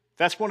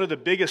 that's one of the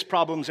biggest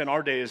problems in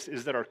our day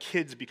is that our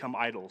kids become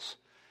idols.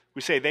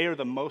 We say they are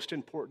the most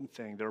important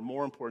thing. They're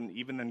more important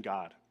even than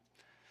God,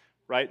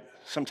 right?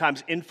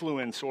 Sometimes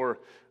influence or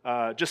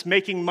just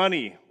making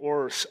money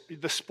or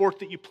the sport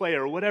that you play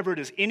or whatever it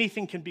is,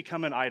 anything can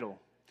become an idol.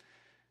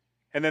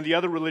 And then the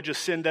other religious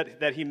sin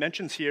that he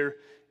mentions here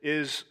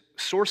is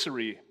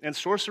sorcery. And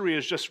sorcery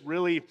is just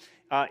really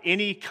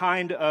any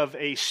kind of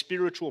a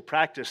spiritual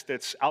practice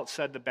that's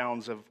outside the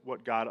bounds of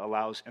what God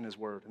allows in his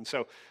word. And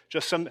so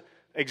just some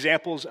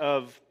examples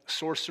of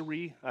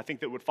sorcery, I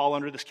think that would fall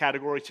under this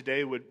category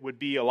today would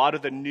be a lot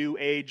of the new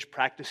age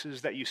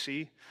practices that you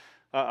see.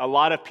 A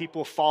lot of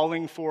people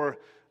falling for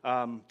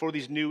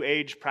these new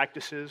age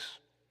practices.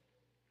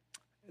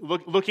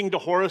 Looking to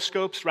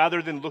horoscopes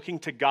rather than looking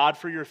to God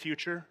for your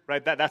future,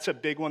 right? That's a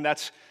big one.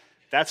 That's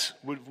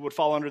would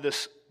fall under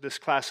this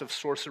class of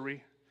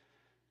sorcery.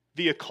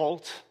 The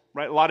occult,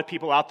 right? A lot of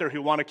people out there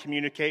who want to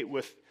communicate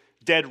with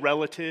dead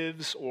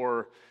relatives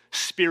or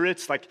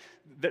spirits, like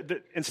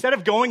instead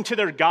of going to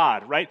their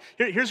God, right?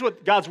 Here's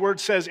what God's word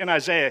says in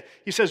Isaiah.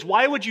 He says,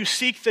 "Why would you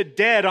seek the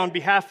dead on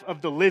behalf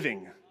of the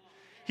living?"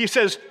 He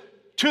says,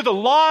 "To the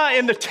law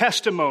and the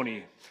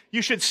testimony,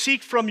 you should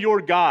seek from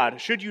your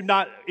God. Should you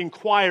not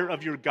inquire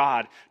of your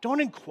God?" Don't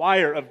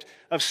inquire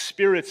of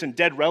spirits and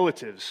dead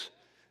relatives.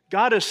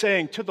 God is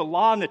saying, to the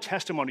law and the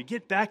testimony,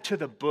 get back to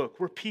the book.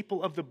 We're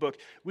people of the book.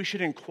 We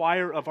should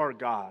inquire of our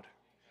God.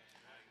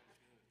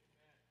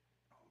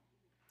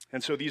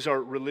 And so these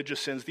are religious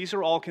sins. These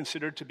are all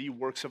considered to be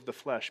works of the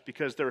flesh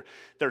because they're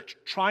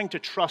trying to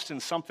trust in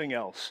something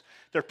else.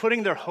 They're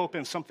putting their hope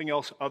in something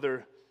else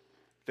other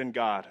than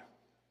God.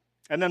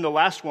 And then the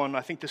last one,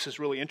 I think this is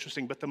really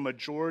interesting, but the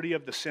majority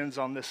of the sins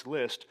on this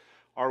list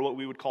are what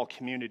we would call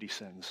community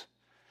sins.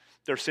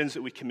 They're sins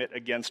that we commit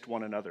against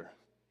one another.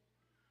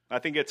 I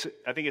think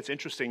it's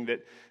interesting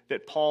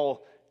that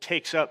Paul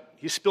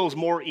he spills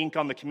more ink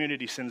on the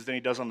community sins than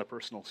he does on the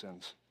personal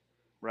sins,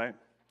 right?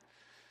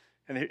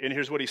 And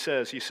here's what he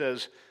says. He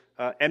says,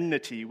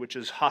 enmity, which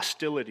is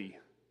hostility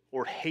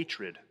or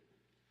hatred.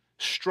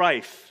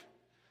 Strife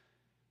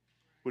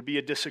would be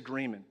a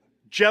disagreement.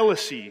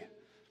 Jealousy,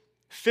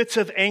 fits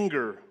of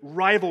anger,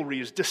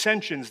 rivalries,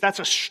 dissensions, that's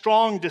a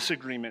strong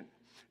disagreement.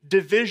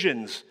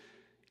 Divisions,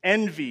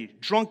 envy,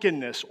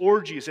 drunkenness,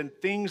 orgies, and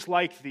things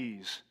like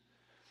these.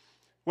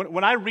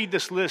 When I read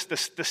this list,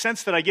 the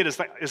sense that I get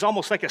is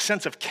almost like a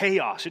sense of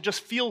chaos. It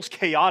just feels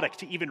chaotic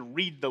to even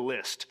read the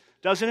list,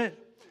 doesn't it?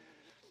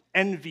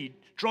 Envy,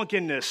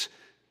 drunkenness,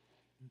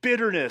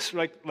 bitterness,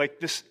 like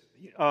this,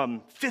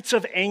 fits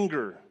of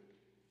anger,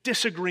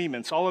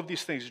 disagreements, all of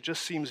these things. It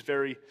just seems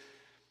very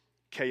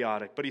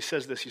chaotic. But he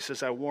says this, he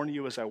says, I warn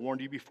you as I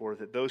warned you before,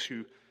 that those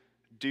who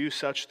do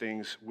such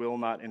things will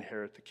not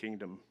inherit the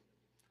kingdom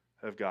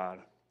of God.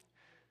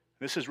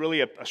 This is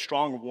really a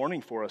strong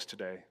warning for us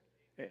today.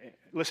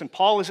 Listen,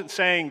 Paul isn't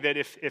saying that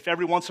if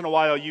every once in a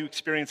while you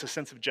experience a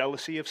sense of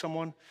jealousy of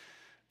someone,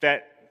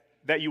 that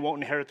you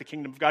won't inherit the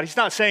kingdom of God. He's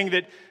not saying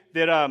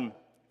that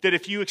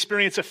if you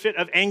experience a fit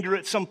of anger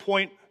at some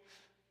point,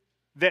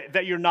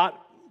 that you're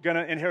not going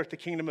to inherit the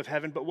kingdom of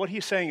heaven. But what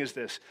he's saying is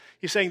this.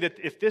 He's saying that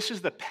if this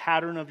is the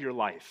pattern of your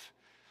life,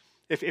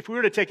 if we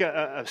were to take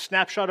a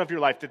snapshot of your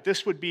life, that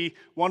this would be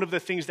one of the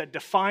things that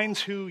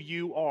defines who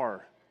you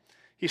are.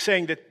 He's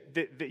saying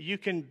that you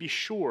can be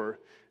sure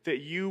that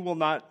you will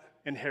not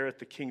inherit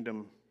the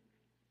kingdom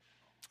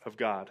of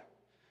God.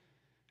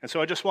 And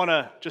so I just want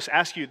to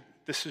ask you,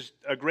 this is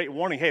a great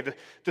warning. Hey,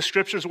 the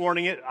scripture's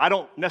warning it. I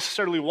don't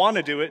necessarily want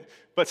to do it,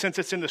 but since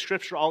it's in the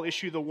scripture, I'll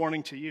issue the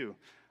warning to you.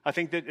 I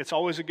think that it's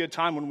always a good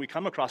time when we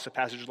come across a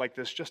passage like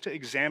this just to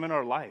examine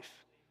our life,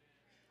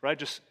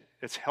 right?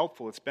 It's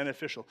helpful, it's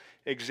beneficial.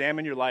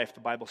 Examine your life, the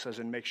Bible says,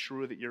 and make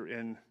sure that you're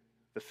in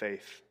the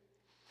faith.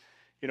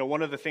 You know,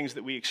 one of the things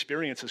that we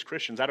experience as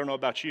Christians, I don't know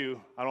about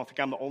you, I don't think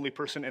I'm the only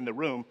person in the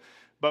room,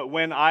 but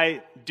when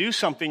I do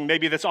something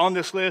maybe that's on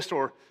this list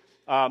or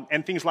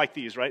and things like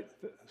these, right?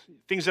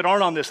 Things that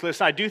aren't on this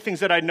list, I do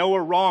things that I know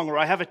are wrong, or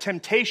I have a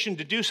temptation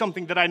to do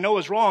something that I know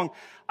is wrong,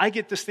 I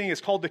get this thing,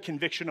 it's called the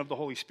conviction of the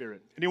Holy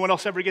Spirit. Anyone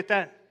else ever get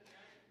that?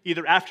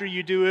 Either after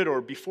you do it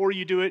or before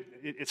you do it,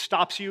 it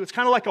stops you. It's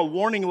kind of like a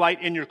warning light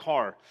in your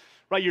car,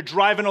 right? You're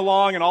driving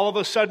along and all of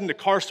a sudden the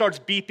car starts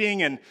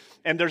beeping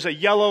and there's a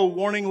yellow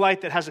warning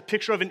light that has a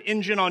picture of an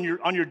engine on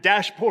your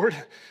dashboard,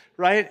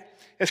 right?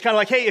 It's kind of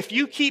like, hey, if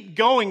you keep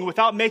going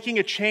without making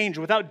a change,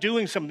 without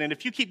doing something,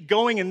 if you keep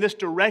going in this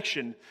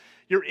direction,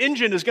 your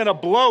engine is going to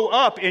blow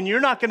up and you're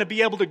not going to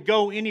be able to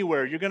go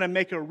anywhere. You're going to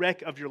make a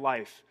wreck of your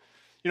life.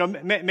 You know,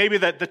 maybe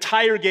the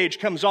tire gauge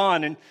comes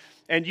on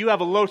and you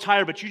have a low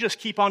tire, but you just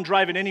keep on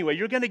driving anyway.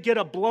 You're going to get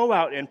a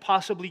blowout and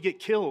possibly get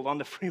killed on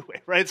the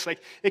freeway, right? It's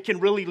like it can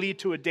really lead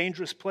to a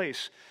dangerous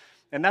place.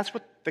 And that's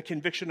what the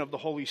conviction of the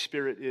Holy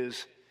Spirit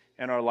is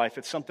in our life.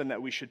 It's something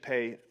that we should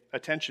pay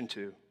attention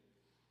to.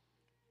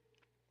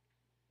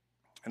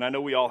 And I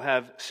know we all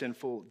have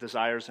sinful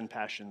desires and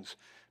passions,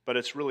 but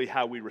it's really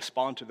how we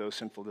respond to those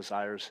sinful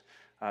desires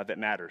that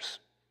matters.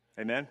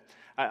 Amen?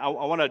 I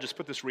want to just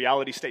put this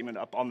reality statement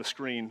up on the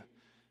screen.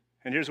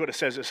 And here's what it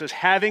says. It says,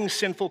 having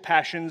sinful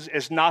passions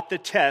is not the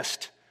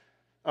test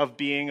of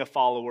being a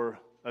follower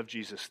of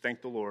Jesus.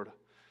 Thank the Lord,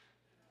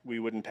 we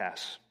wouldn't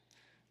pass,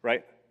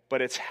 right?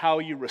 But it's how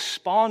you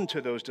respond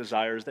to those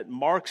desires that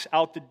marks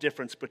out the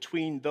difference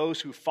between those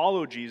who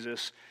follow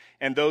Jesus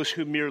and those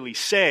who merely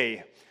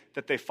say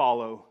that they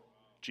follow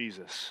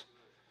Jesus,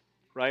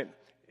 right?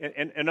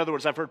 In other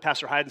words, I've heard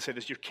Pastor Hayden say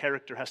this, your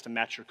character has to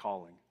match your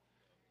calling,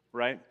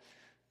 right?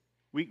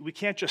 We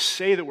can't just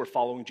say that we're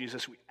following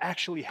Jesus, we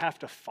actually have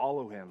to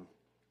follow him.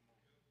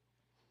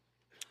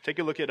 Take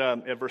a look at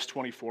verse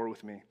 24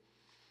 with me.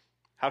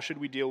 How should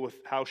we deal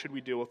with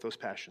those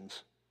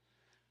passions?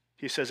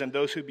 He says, and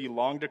those who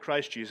belong to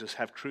Christ Jesus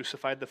have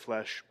crucified the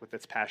flesh with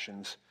its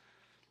passions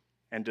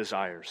and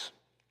desires.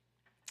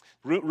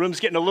 Room's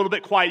getting a little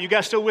bit quiet. You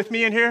guys still with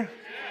me in here?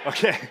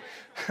 Okay.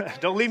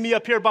 Don't leave me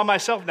up here by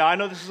myself now. I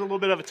know this is a little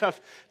bit of a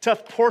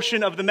tough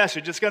portion of the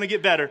message. It's going to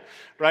get better,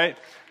 right?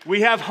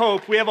 We have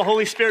hope. We have a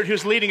Holy Spirit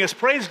who's leading us.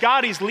 Praise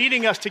God, he's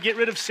leading us to get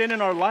rid of sin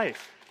in our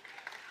life.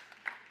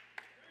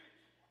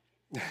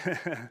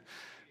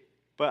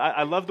 But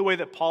I love the way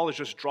that Paul is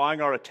just drawing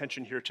our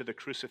attention here to the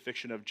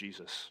crucifixion of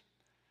Jesus,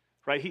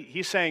 right?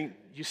 He's saying,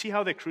 you see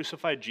how they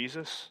crucified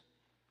Jesus?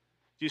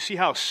 Do you see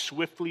how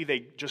swiftly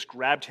they just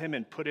grabbed him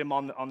and put him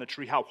on the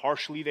tree, how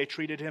harshly they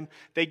treated him?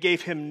 They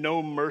gave him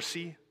no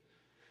mercy.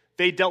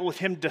 They dealt with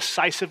him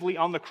decisively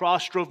on the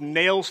cross, drove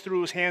nails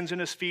through his hands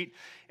and his feet,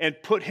 and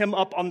put him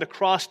up on the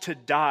cross to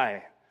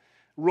die.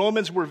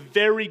 Romans were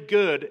very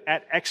good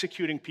at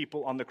executing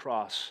people on the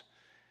cross.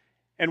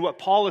 And what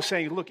Paul is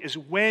saying, look, is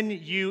when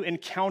you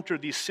encounter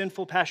these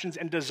sinful passions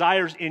and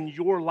desires in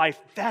your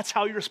life, that's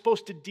how you're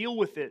supposed to deal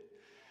with it.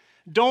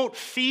 Don't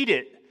feed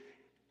it.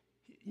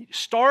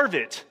 Starve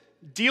it.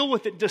 Deal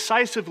with it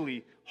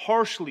decisively,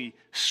 harshly,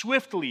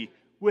 swiftly,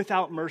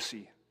 without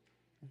mercy.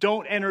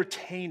 Don't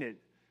entertain it.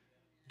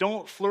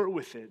 Don't flirt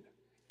with it.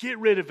 Get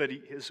rid of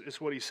it,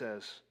 is what he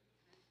says.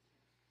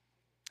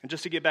 And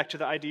just to get back to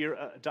the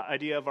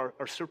idea of our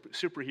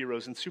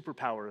superheroes and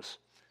superpowers,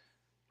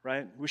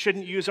 right? We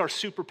shouldn't use our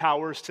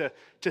superpowers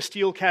to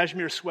steal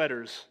cashmere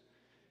sweaters.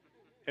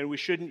 And we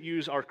shouldn't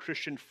use our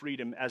Christian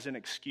freedom as an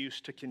excuse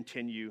to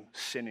continue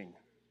sinning.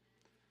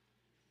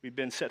 We've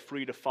been set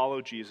free to follow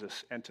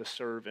Jesus and to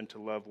serve and to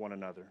love one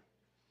another.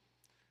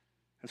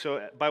 And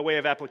so by way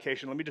of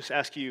application, let me just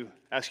ask you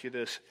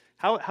this.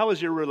 How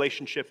is your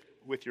relationship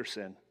with your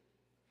sin?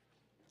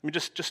 Let me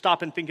just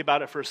stop and think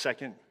about it for a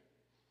second.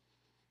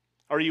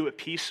 Are you at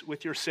peace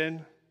with your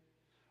sin?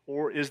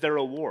 Or is there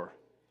a war?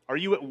 Are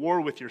you at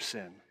war with your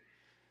sin?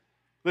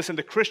 Listen,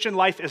 the Christian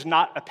life is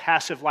not a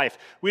passive life.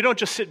 We don't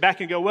just sit back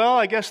and go, well,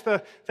 I guess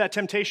that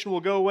temptation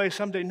will go away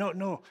someday.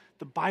 No.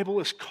 The Bible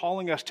is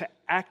calling us to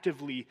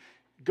actively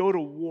go to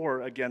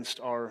war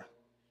against our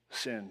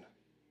sin.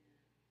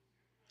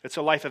 It's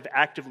a life of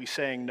actively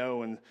saying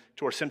no and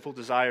to our sinful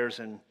desires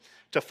and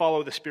to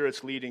follow the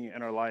Spirit's leading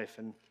in our life.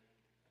 And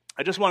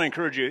I just want to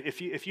encourage you, if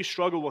you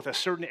struggle with a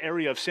certain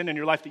area of sin in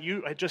your life that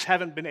you just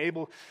haven't been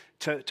able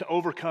to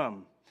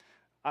overcome,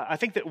 I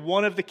think that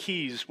one of the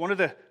keys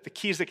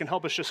that can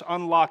help us just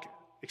unlock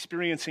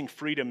experiencing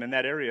freedom in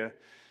that area,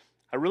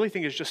 I really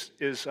think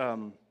is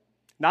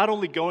not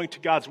only going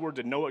to God's word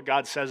to know what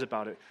God says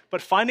about it,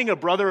 but finding a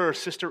brother or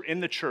sister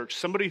in the church,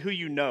 somebody who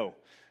you know,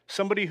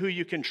 somebody who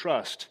you can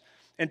trust,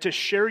 and to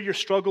share your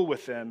struggle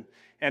with them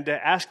and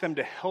to ask them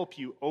to help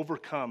you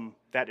overcome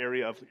that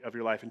area of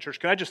your life in church.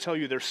 Can I just tell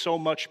you, there's so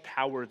much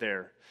power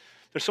there.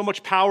 There's so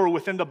much power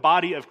within the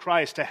body of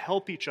Christ to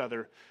help each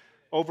other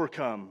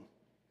overcome.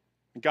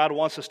 And God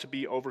wants us to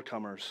be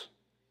overcomers.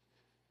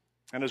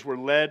 And as we're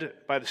led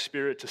by the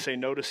Spirit to say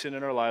no to sin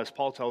in our lives,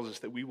 Paul tells us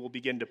that we will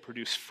begin to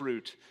produce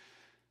fruit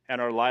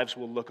and our lives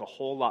will look a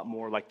whole lot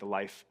more like the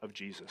life of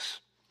Jesus.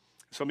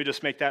 So let me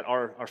just make that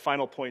our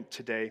final point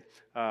today.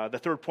 The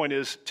third point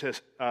is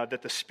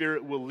that the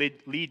Spirit will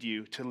lead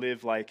you to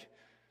live like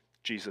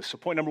Jesus. So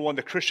point number one,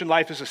 the Christian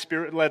life is a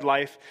Spirit-led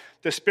life.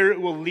 The Spirit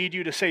will lead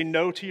you to say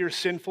no to your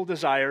sinful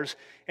desires.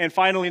 And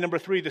finally, number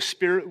three, the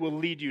Spirit will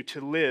lead you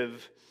to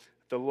live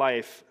the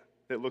life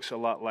that looks a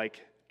lot like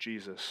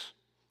Jesus.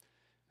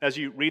 As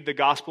you read the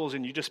Gospels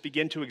and you just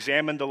begin to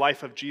examine the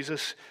life of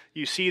Jesus,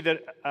 you see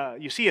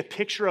a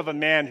picture of a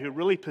man who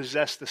really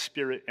possessed the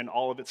Spirit in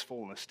all of its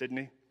fullness, didn't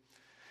he?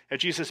 At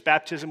Jesus'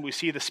 baptism, we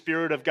see the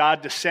Spirit of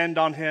God descend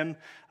on him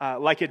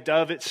like a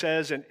dove, it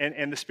says,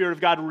 and the Spirit of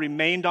God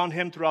remained on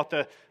him throughout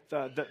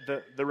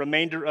the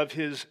remainder of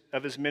his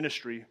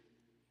ministry.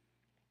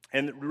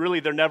 And really,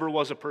 there never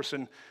was a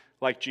person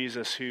like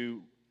Jesus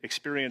who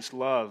experienced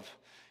love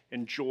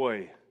and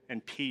joy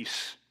and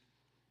peace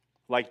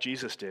like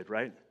Jesus did,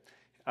 right?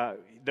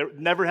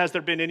 Never has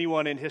there been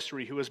anyone in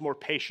history who was more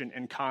patient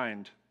and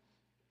kind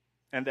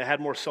and that had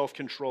more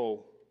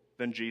self-control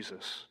than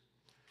Jesus.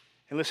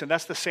 And listen,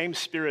 that's the same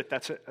Spirit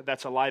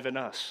that's alive in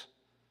us.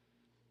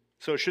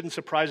 So it shouldn't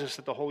surprise us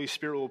that the Holy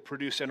Spirit will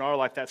produce in our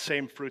life that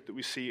same fruit that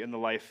we see in the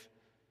life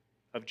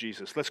of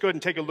Jesus. Let's go ahead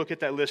and take a look at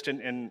that list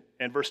in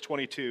verse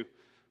 22.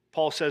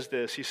 Paul says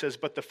this. He says,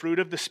 "But the fruit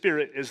of the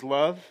Spirit is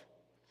love,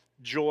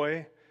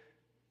 joy,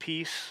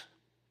 peace,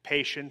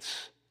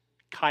 patience,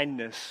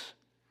 kindness,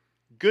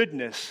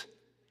 goodness,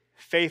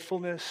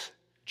 faithfulness,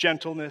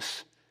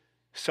 gentleness,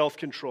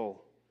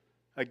 self-control.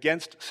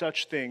 Against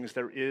such things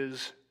there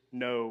is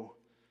no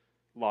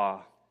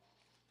law."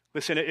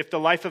 Listen, if the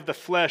life of the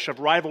flesh, of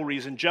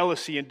rivalries and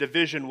jealousy and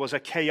division was a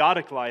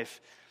chaotic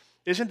life,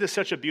 isn't this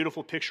such a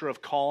beautiful picture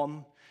of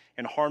calm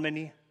and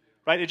harmony?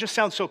 Right? It just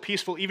sounds so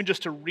peaceful even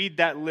just to read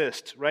that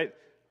list, right?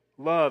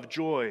 Love,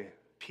 joy,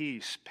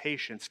 peace,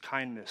 patience,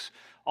 kindness.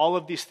 All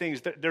of these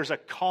things, there's a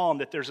calm,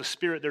 that there's a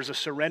spirit, there's a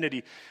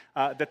serenity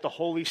that the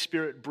Holy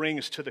Spirit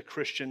brings to the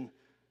Christian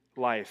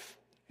life.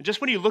 And just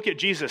when you look at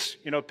Jesus,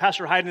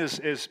 Pastor Hayden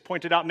has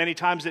pointed out many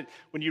times that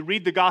when you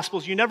read the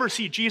Gospels, you never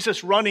see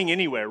Jesus running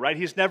anywhere, right?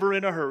 He's never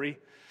in a hurry.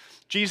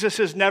 Jesus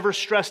is never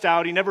stressed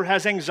out. He never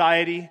has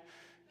anxiety.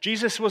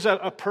 Jesus was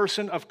a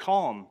person of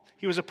calm.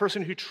 He was a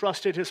person who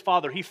trusted his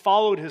Father. He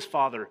followed his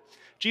Father.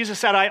 Jesus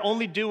said, "I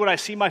only do what I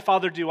see my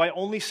Father do. I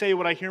only say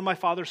what I hear my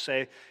Father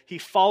say." He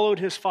followed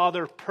his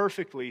Father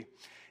perfectly,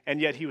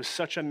 and yet he was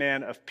such a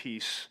man of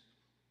peace.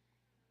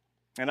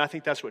 And I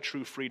think that's what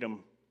true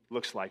freedom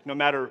looks like. No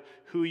matter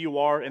who you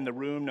are in the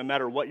room, no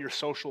matter what your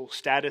social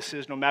status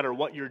is, no matter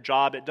what your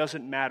job, it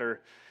doesn't matter.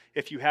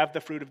 If you have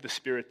the fruit of the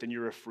Spirit, then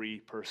you're a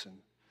free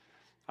person.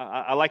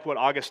 I like what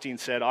Augustine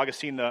said.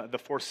 Augustine, the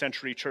 4th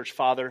century church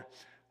father,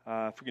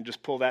 if we can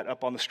just pull that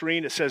up on the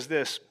screen, it says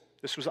this.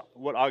 This was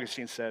what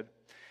Augustine said.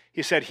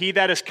 He said, "He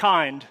that is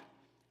kind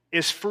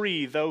is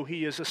free, though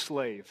he is a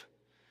slave.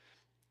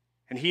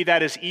 And he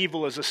that is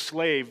evil is a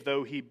slave,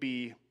 though he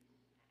be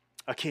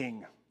a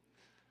king."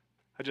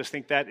 I just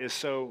think that is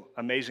so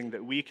amazing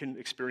that we can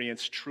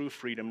experience true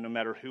freedom no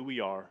matter who we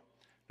are,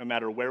 no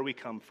matter where we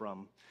come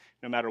from,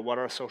 no matter what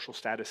our social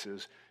status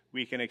is.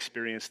 We can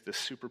experience the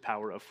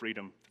superpower of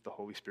freedom that the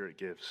Holy Spirit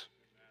gives.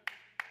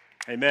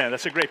 Amen.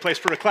 That's a great place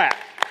for a clap.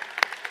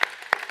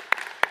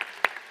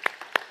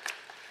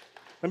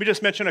 Let me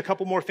just mention a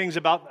couple more things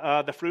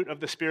about the fruit of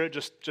the Spirit,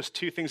 just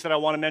two things that I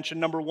want to mention.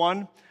 Number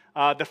one,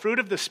 the fruit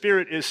of the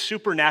Spirit is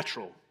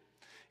supernatural.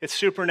 It's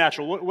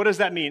supernatural. What does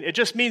that mean? It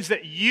just means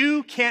that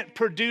you can't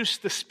produce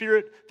the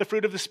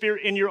fruit of the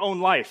Spirit in your own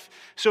life.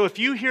 So if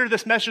you hear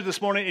this message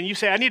this morning and you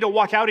say, I need to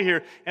walk out of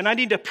here and I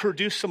need to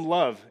produce some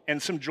love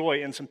and some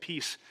joy and some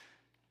peace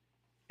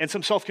and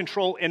some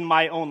self-control in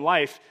my own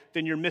life,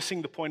 then you're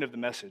missing the point of the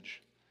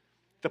message.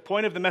 The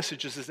point of the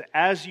message is that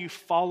as you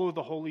follow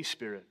the Holy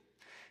Spirit,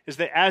 is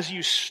that as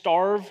you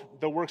starve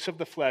the works of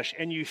the flesh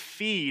and you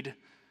feed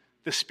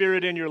the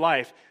Spirit in your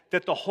life,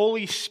 that the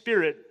Holy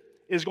Spirit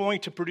is going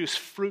to produce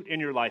fruit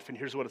in your life, and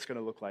here's what it's going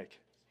to look like.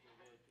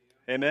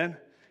 Amen?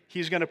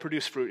 He's going to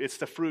produce fruit. It's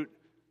the fruit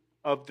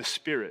of the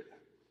Spirit.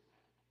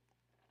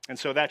 And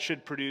so that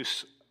should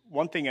produce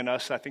one thing in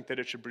us, I think that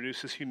it should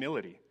produce is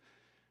humility,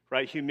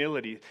 right?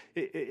 Humility.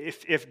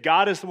 If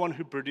God is the one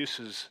who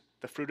produces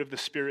the fruit of the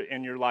Spirit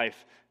in your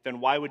life,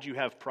 then why would you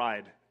have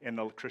pride in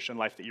the Christian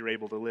life that you're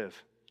able to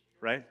live,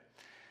 right?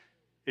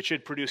 It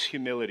should produce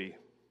humility.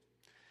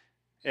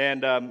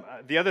 And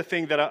the other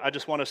thing that I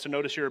just want us to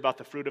notice here about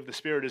the fruit of the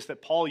Spirit is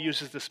that Paul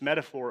uses this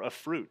metaphor of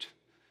fruit.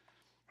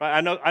 Right?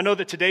 I know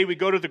that today we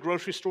go to the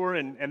grocery store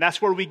and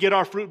that's where we get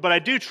our fruit, but I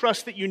do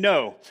trust that you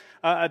know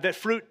that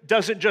fruit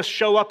doesn't just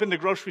show up in the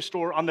grocery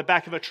store on the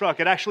back of a truck.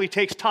 It actually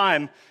takes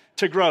time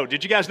to grow.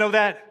 Did you guys know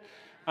that?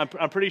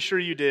 I'm pretty sure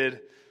you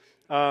did.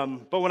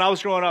 But when I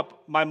was growing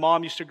up, my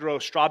mom used to grow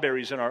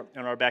strawberries in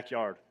our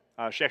backyard.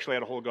 She actually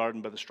had a whole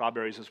garden, but the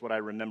strawberries is what I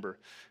remember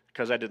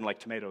because I didn't like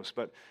tomatoes.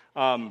 But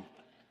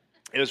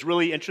it was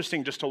really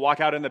interesting just to walk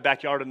out in the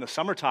backyard in the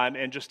summertime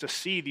and just to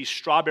see these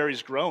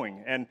strawberries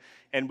growing.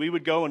 And we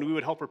would go and we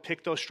would help her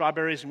pick those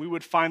strawberries, and we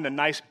would find the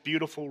nice,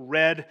 beautiful,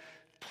 red,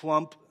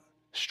 plump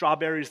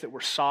strawberries that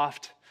were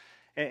soft.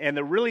 And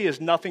there really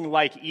is nothing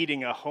like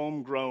eating a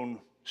homegrown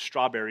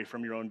strawberry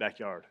from your own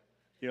backyard.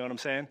 You know what I'm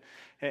saying?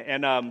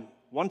 And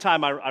one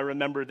time I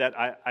remember that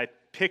I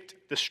picked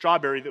the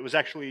strawberry that was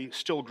actually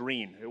still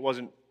green. It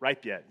wasn't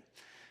ripe yet.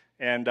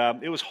 And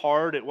it was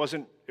hard. It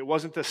wasn't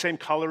the same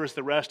color as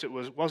the rest. It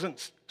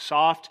wasn't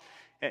soft.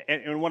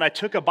 And when I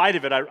took a bite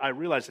of it, I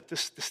realized that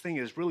this thing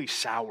is really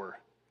sour.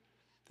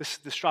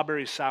 The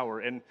strawberry is sour.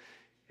 And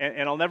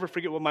I'll never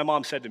forget what my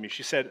mom said to me.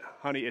 She said,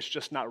 honey, it's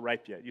just not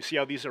ripe yet. You see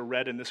how these are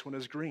red and this one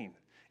is green.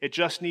 It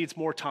just needs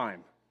more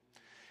time.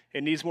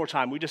 It needs more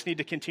time. We just need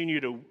to continue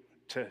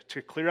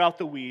to clear out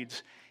the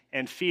weeds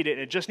and feed it.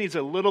 It just needs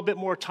a little bit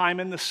more time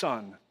in the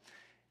sun.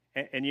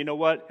 And you know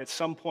what? At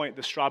some point,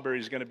 the strawberry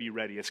is going to be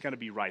ready. It's going to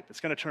be ripe.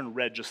 It's going to turn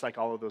red just like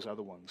all of those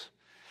other ones.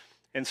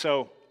 And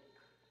so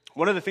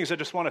one of the things I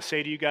just want to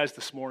say to you guys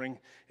this morning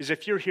is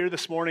if you're here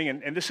this morning,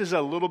 and this is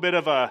a little bit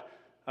of a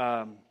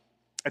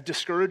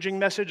discouraging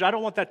message, I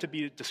don't want that to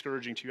be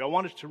discouraging to you. I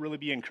want it to really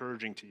be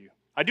encouraging to you.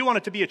 I do want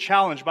it to be a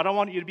challenge, but I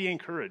want you to be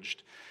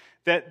encouraged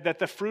that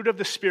the fruit of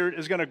the Spirit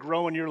is going to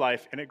grow in your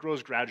life, and it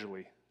grows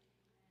gradually.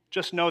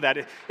 Just know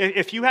that.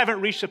 If you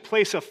haven't reached a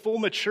place of full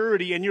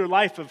maturity in your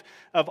life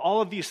of all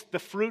of these, the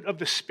fruit of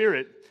the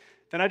Spirit,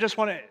 then I just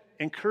want to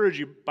encourage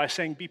you by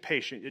saying be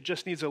patient. It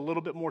just needs a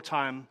little bit more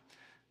time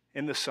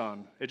in the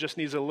sun. It just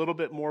needs a little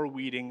bit more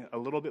weeding, a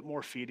little bit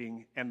more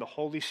feeding, and the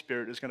Holy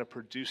Spirit is going to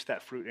produce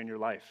that fruit in your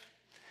life.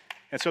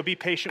 And so be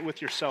patient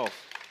with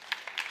yourself.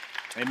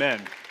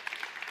 Amen.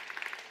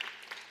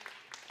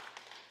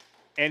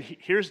 And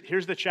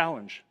here's the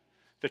challenge.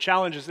 The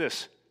challenge is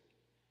this.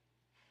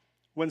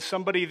 When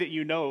somebody that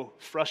you know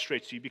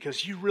frustrates you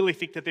because you really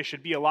think that they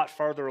should be a lot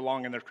farther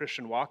along in their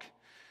Christian walk,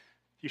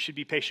 you should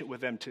be patient with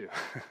them too,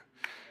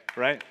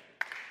 right?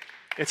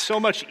 It's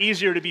so much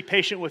easier to be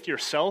patient with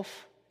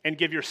yourself and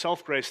give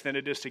yourself grace than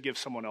it is to give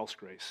someone else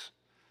grace.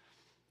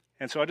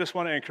 And so I just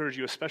want to encourage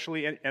you,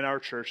 especially in our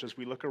church, as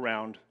we look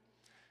around,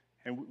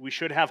 and we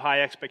should have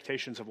high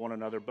expectations of one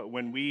another, but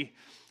when we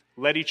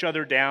let each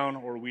other down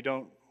or we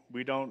don't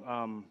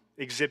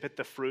exhibit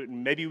the fruit,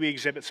 and maybe we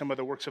exhibit some of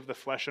the works of the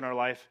flesh in our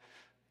life,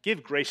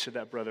 give grace to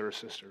that brother or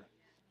sister.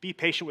 Be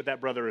patient with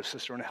that brother or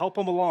sister and help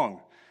them along.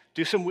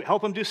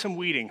 Help them do some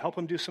weeding, help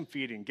them do some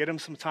feeding, get them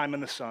some time in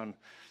the sun,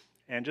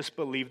 and just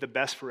believe the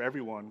best for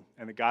everyone,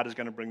 and that God is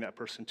going to bring that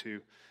person to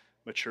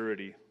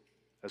maturity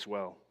as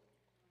well.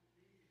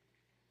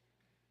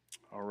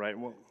 All right,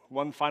 well,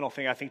 one final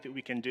thing I think that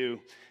we can do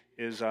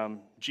is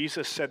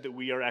Jesus said that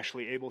we are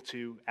actually able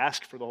to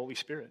ask for the Holy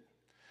Spirit.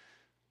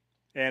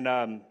 And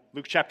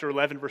Luke chapter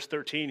 11, verse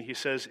 13, he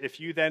says, if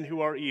you then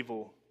who are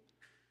evil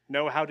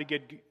know how to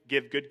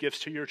give good gifts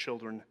to your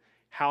children,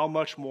 how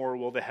much more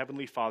will the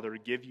Heavenly Father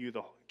give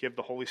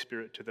the Holy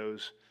Spirit to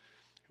those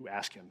who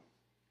ask Him?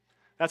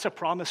 That's a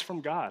promise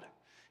from God.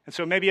 And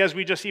so maybe as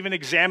we just even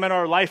examine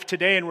our life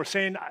today and we're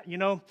saying, you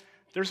know,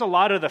 there's a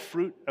lot of the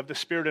fruit of the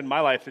Spirit in my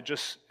life that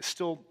just is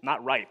still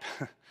not ripe.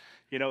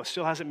 You know, it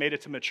still hasn't made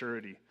it to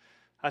maturity.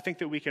 I think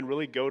that we can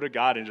really go to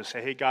God and just say,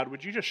 hey, God,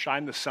 would you just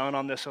shine the sun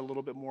on this a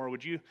little bit more?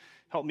 Would you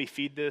help me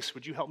feed this?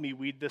 Would you help me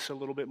weed this a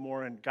little bit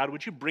more? And God,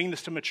 would you bring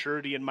this to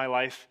maturity in my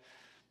life?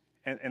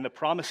 And the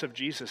promise of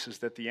Jesus is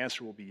that the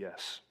answer will be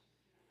yes.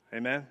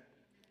 Amen?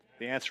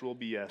 The answer will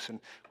be yes. And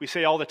we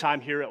say all the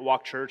time here at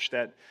Walk Church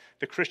that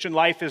the Christian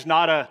life is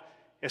not a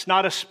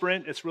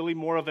sprint. It's really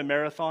more of a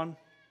marathon.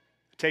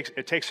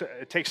 It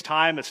takes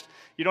time.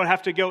 You don't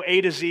have to go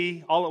A to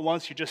Z all at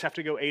once. You just have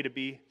to go A to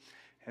B,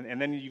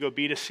 and then you go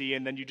B to C,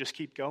 and then you just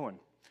keep going.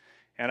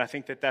 And I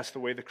think that that's the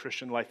way the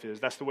Christian life is.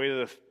 That's the way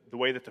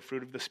that the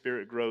fruit of the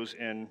Spirit grows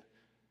in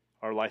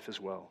our life as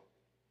well.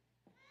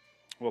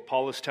 Well,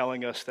 Paul is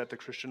telling us that the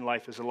Christian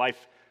life is a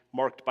life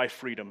marked by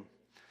freedom,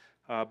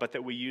 but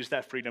that we use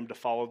that freedom to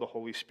follow the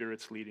Holy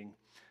Spirit's leading,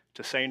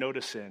 to say no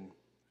to sin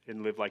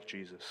and live like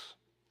Jesus.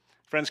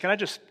 Friends, can I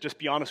just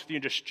be honest with you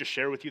and just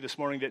share with you this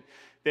morning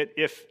that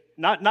if,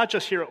 not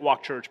just here at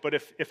Walk Church, but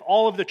if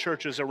all of the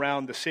churches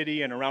around the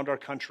city and around our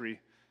country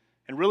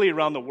and really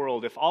around the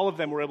world, if all of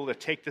them were able to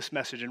take this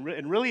message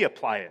and really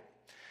apply it,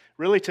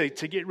 really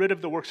to get rid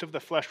of the works of the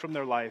flesh from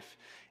their life,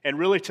 and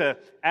really to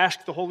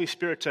ask the Holy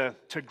Spirit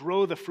to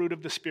grow the fruit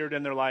of the Spirit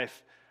in their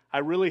life, I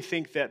really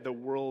think that the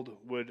world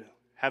would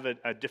have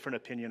a different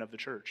opinion of the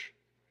church.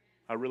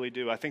 I really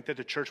do. I think that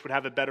the church would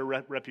have a better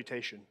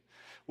reputation.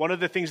 One of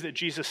the things that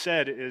Jesus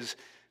said is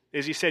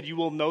he said, you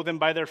will know them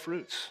by their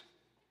fruits.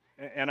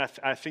 And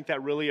I think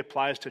that really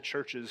applies to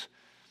churches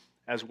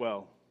as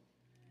well.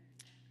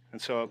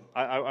 And so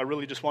I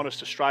really just want us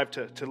to strive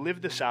to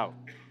live this out.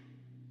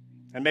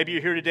 And maybe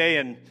you're here today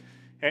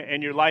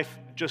and your life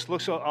just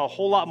looks a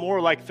whole lot more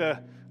like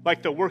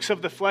the works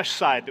of the flesh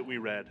side that we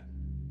read.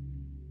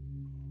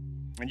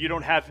 And you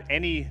don't have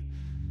any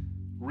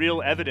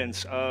real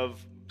evidence of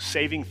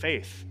saving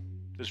faith.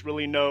 There's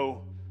really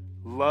no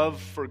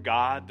love for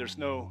God. There's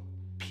no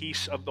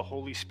peace of the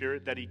Holy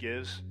Spirit that he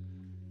gives.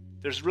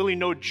 There's really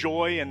no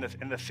joy in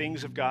the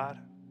things of God.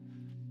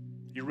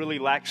 You really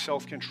lack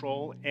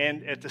self-control.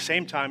 And at the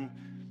same time,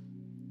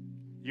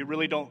 you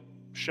really don't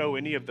show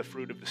any of the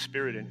fruit of the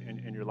Spirit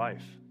in your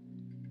life.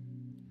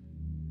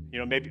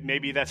 You know,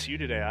 maybe that's you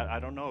today. I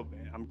don't know.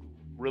 I'm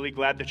really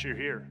glad that you're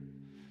here.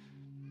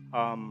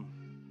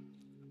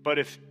 But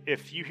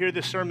if you hear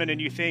this sermon and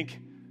you think,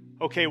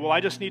 okay, well, I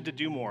just need to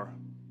do more.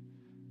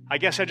 I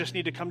guess I just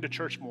need to come to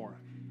church more.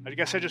 I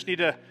guess I just need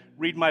to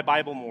read my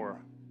Bible more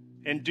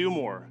and do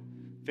more.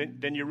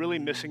 Then you're really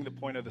missing the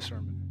point of the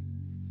sermon.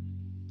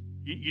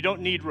 You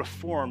don't need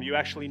reform. You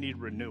actually need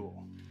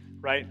renewal,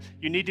 right?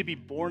 You need to be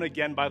born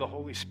again by the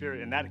Holy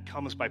Spirit, and that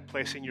comes by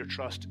placing your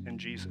trust in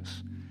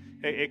Jesus.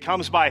 It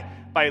comes by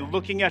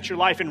looking at your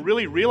life and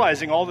really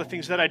realizing all the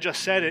things that I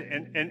just said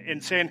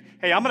and saying,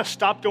 hey, I'm going to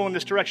stop going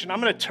this direction. I'm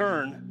going to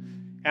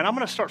turn, and I'm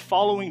going to start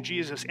following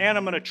Jesus, and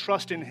I'm going to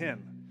trust in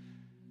him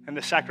and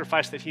the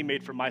sacrifice that he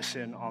made for my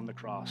sin on the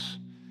cross.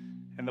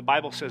 And the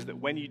Bible says that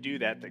when you do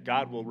that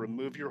God will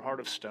remove your heart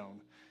of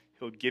stone.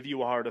 He'll give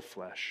you a heart of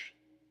flesh,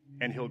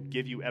 and he'll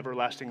give you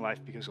everlasting life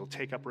because he'll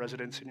take up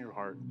residence in your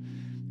heart,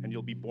 and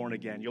you'll be born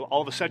again.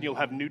 All of a sudden, you'll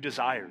have new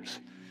desires,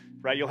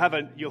 right? You'll have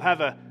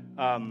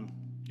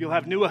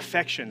new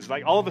affections.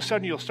 Like all of a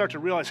sudden, you'll start to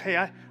realize,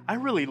 hey, I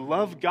really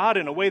love God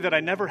in a way that I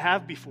never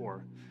have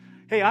before.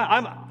 Hey,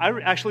 I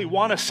actually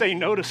want to say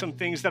no to some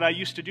things that I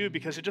used to do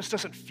because it just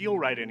doesn't feel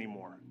right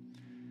anymore.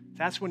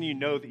 That's when you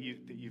know that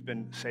you've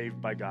been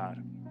saved by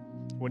God.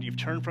 When you've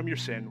turned from your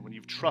sin, when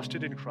you've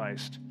trusted in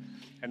Christ,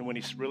 and when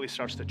he really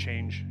starts to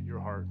change your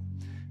heart.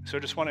 So I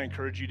just want to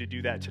encourage you to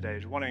do that today. I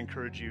just want to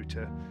encourage you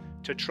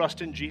to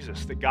trust in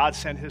Jesus, that God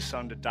sent his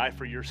son to die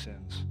for your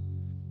sins,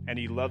 and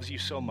he loves you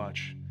so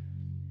much.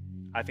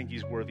 I think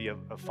he's worthy of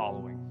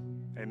following.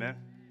 Amen?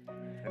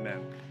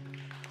 Amen.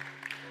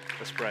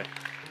 Let's pray.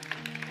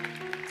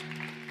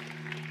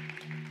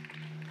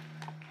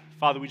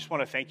 Father, we just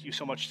want to thank you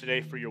so much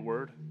today for your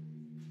word.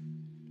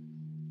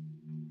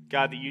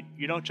 God, that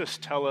you don't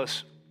just tell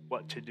us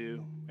what to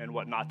do and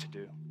what not to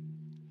do.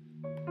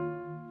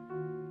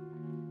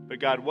 But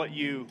God, what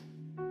you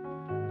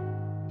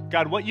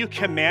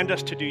command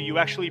us to do, you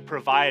actually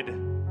provide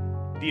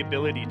the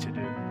ability to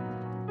do.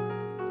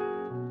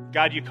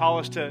 God, you call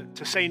us to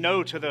say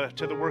no to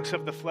the works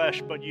of the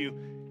flesh, but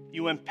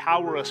you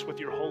empower us with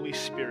your Holy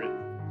Spirit,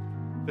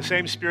 the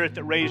same Spirit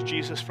that raised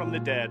Jesus from the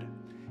dead,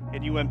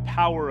 and you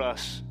empower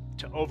us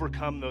to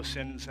overcome those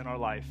sins in our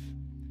life.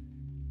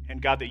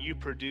 And God, that you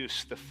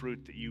produce the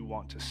fruit that you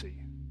want to see.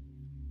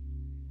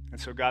 And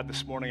so God,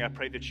 this morning, I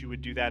pray that you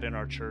would do that in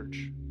our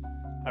church.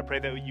 I pray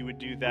that you would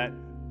do that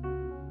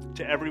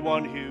to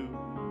everyone who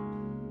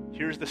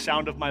hears the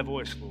sound of my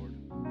voice, Lord.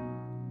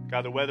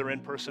 God, whether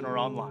in person or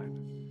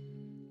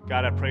online.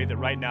 God, I pray that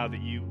right now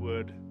that you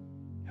would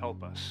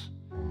help us.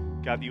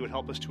 God, that you would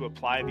help us to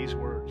apply these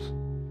words.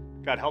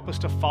 God, help us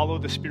to follow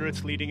the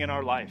Spirit's leading in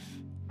our life.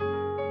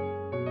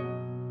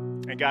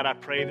 And God, I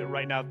pray that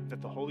right now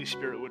that the Holy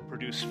Spirit would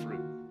produce fruit.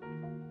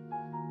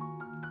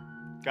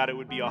 God, it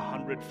would be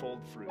 100-fold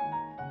fruit.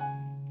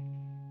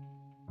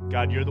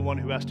 God, you're the one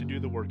who has to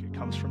do the work. It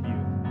comes from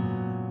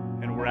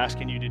you. And we're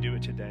asking you to do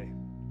it today.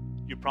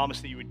 You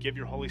promised that you would give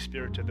your Holy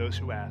Spirit to those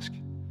who ask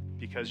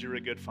because you're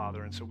a good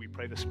Father. And so we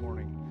pray this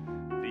morning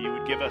that you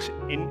would give us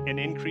an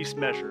increased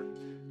measure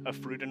of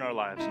fruit in our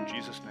lives. In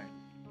Jesus'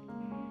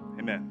 name,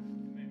 amen.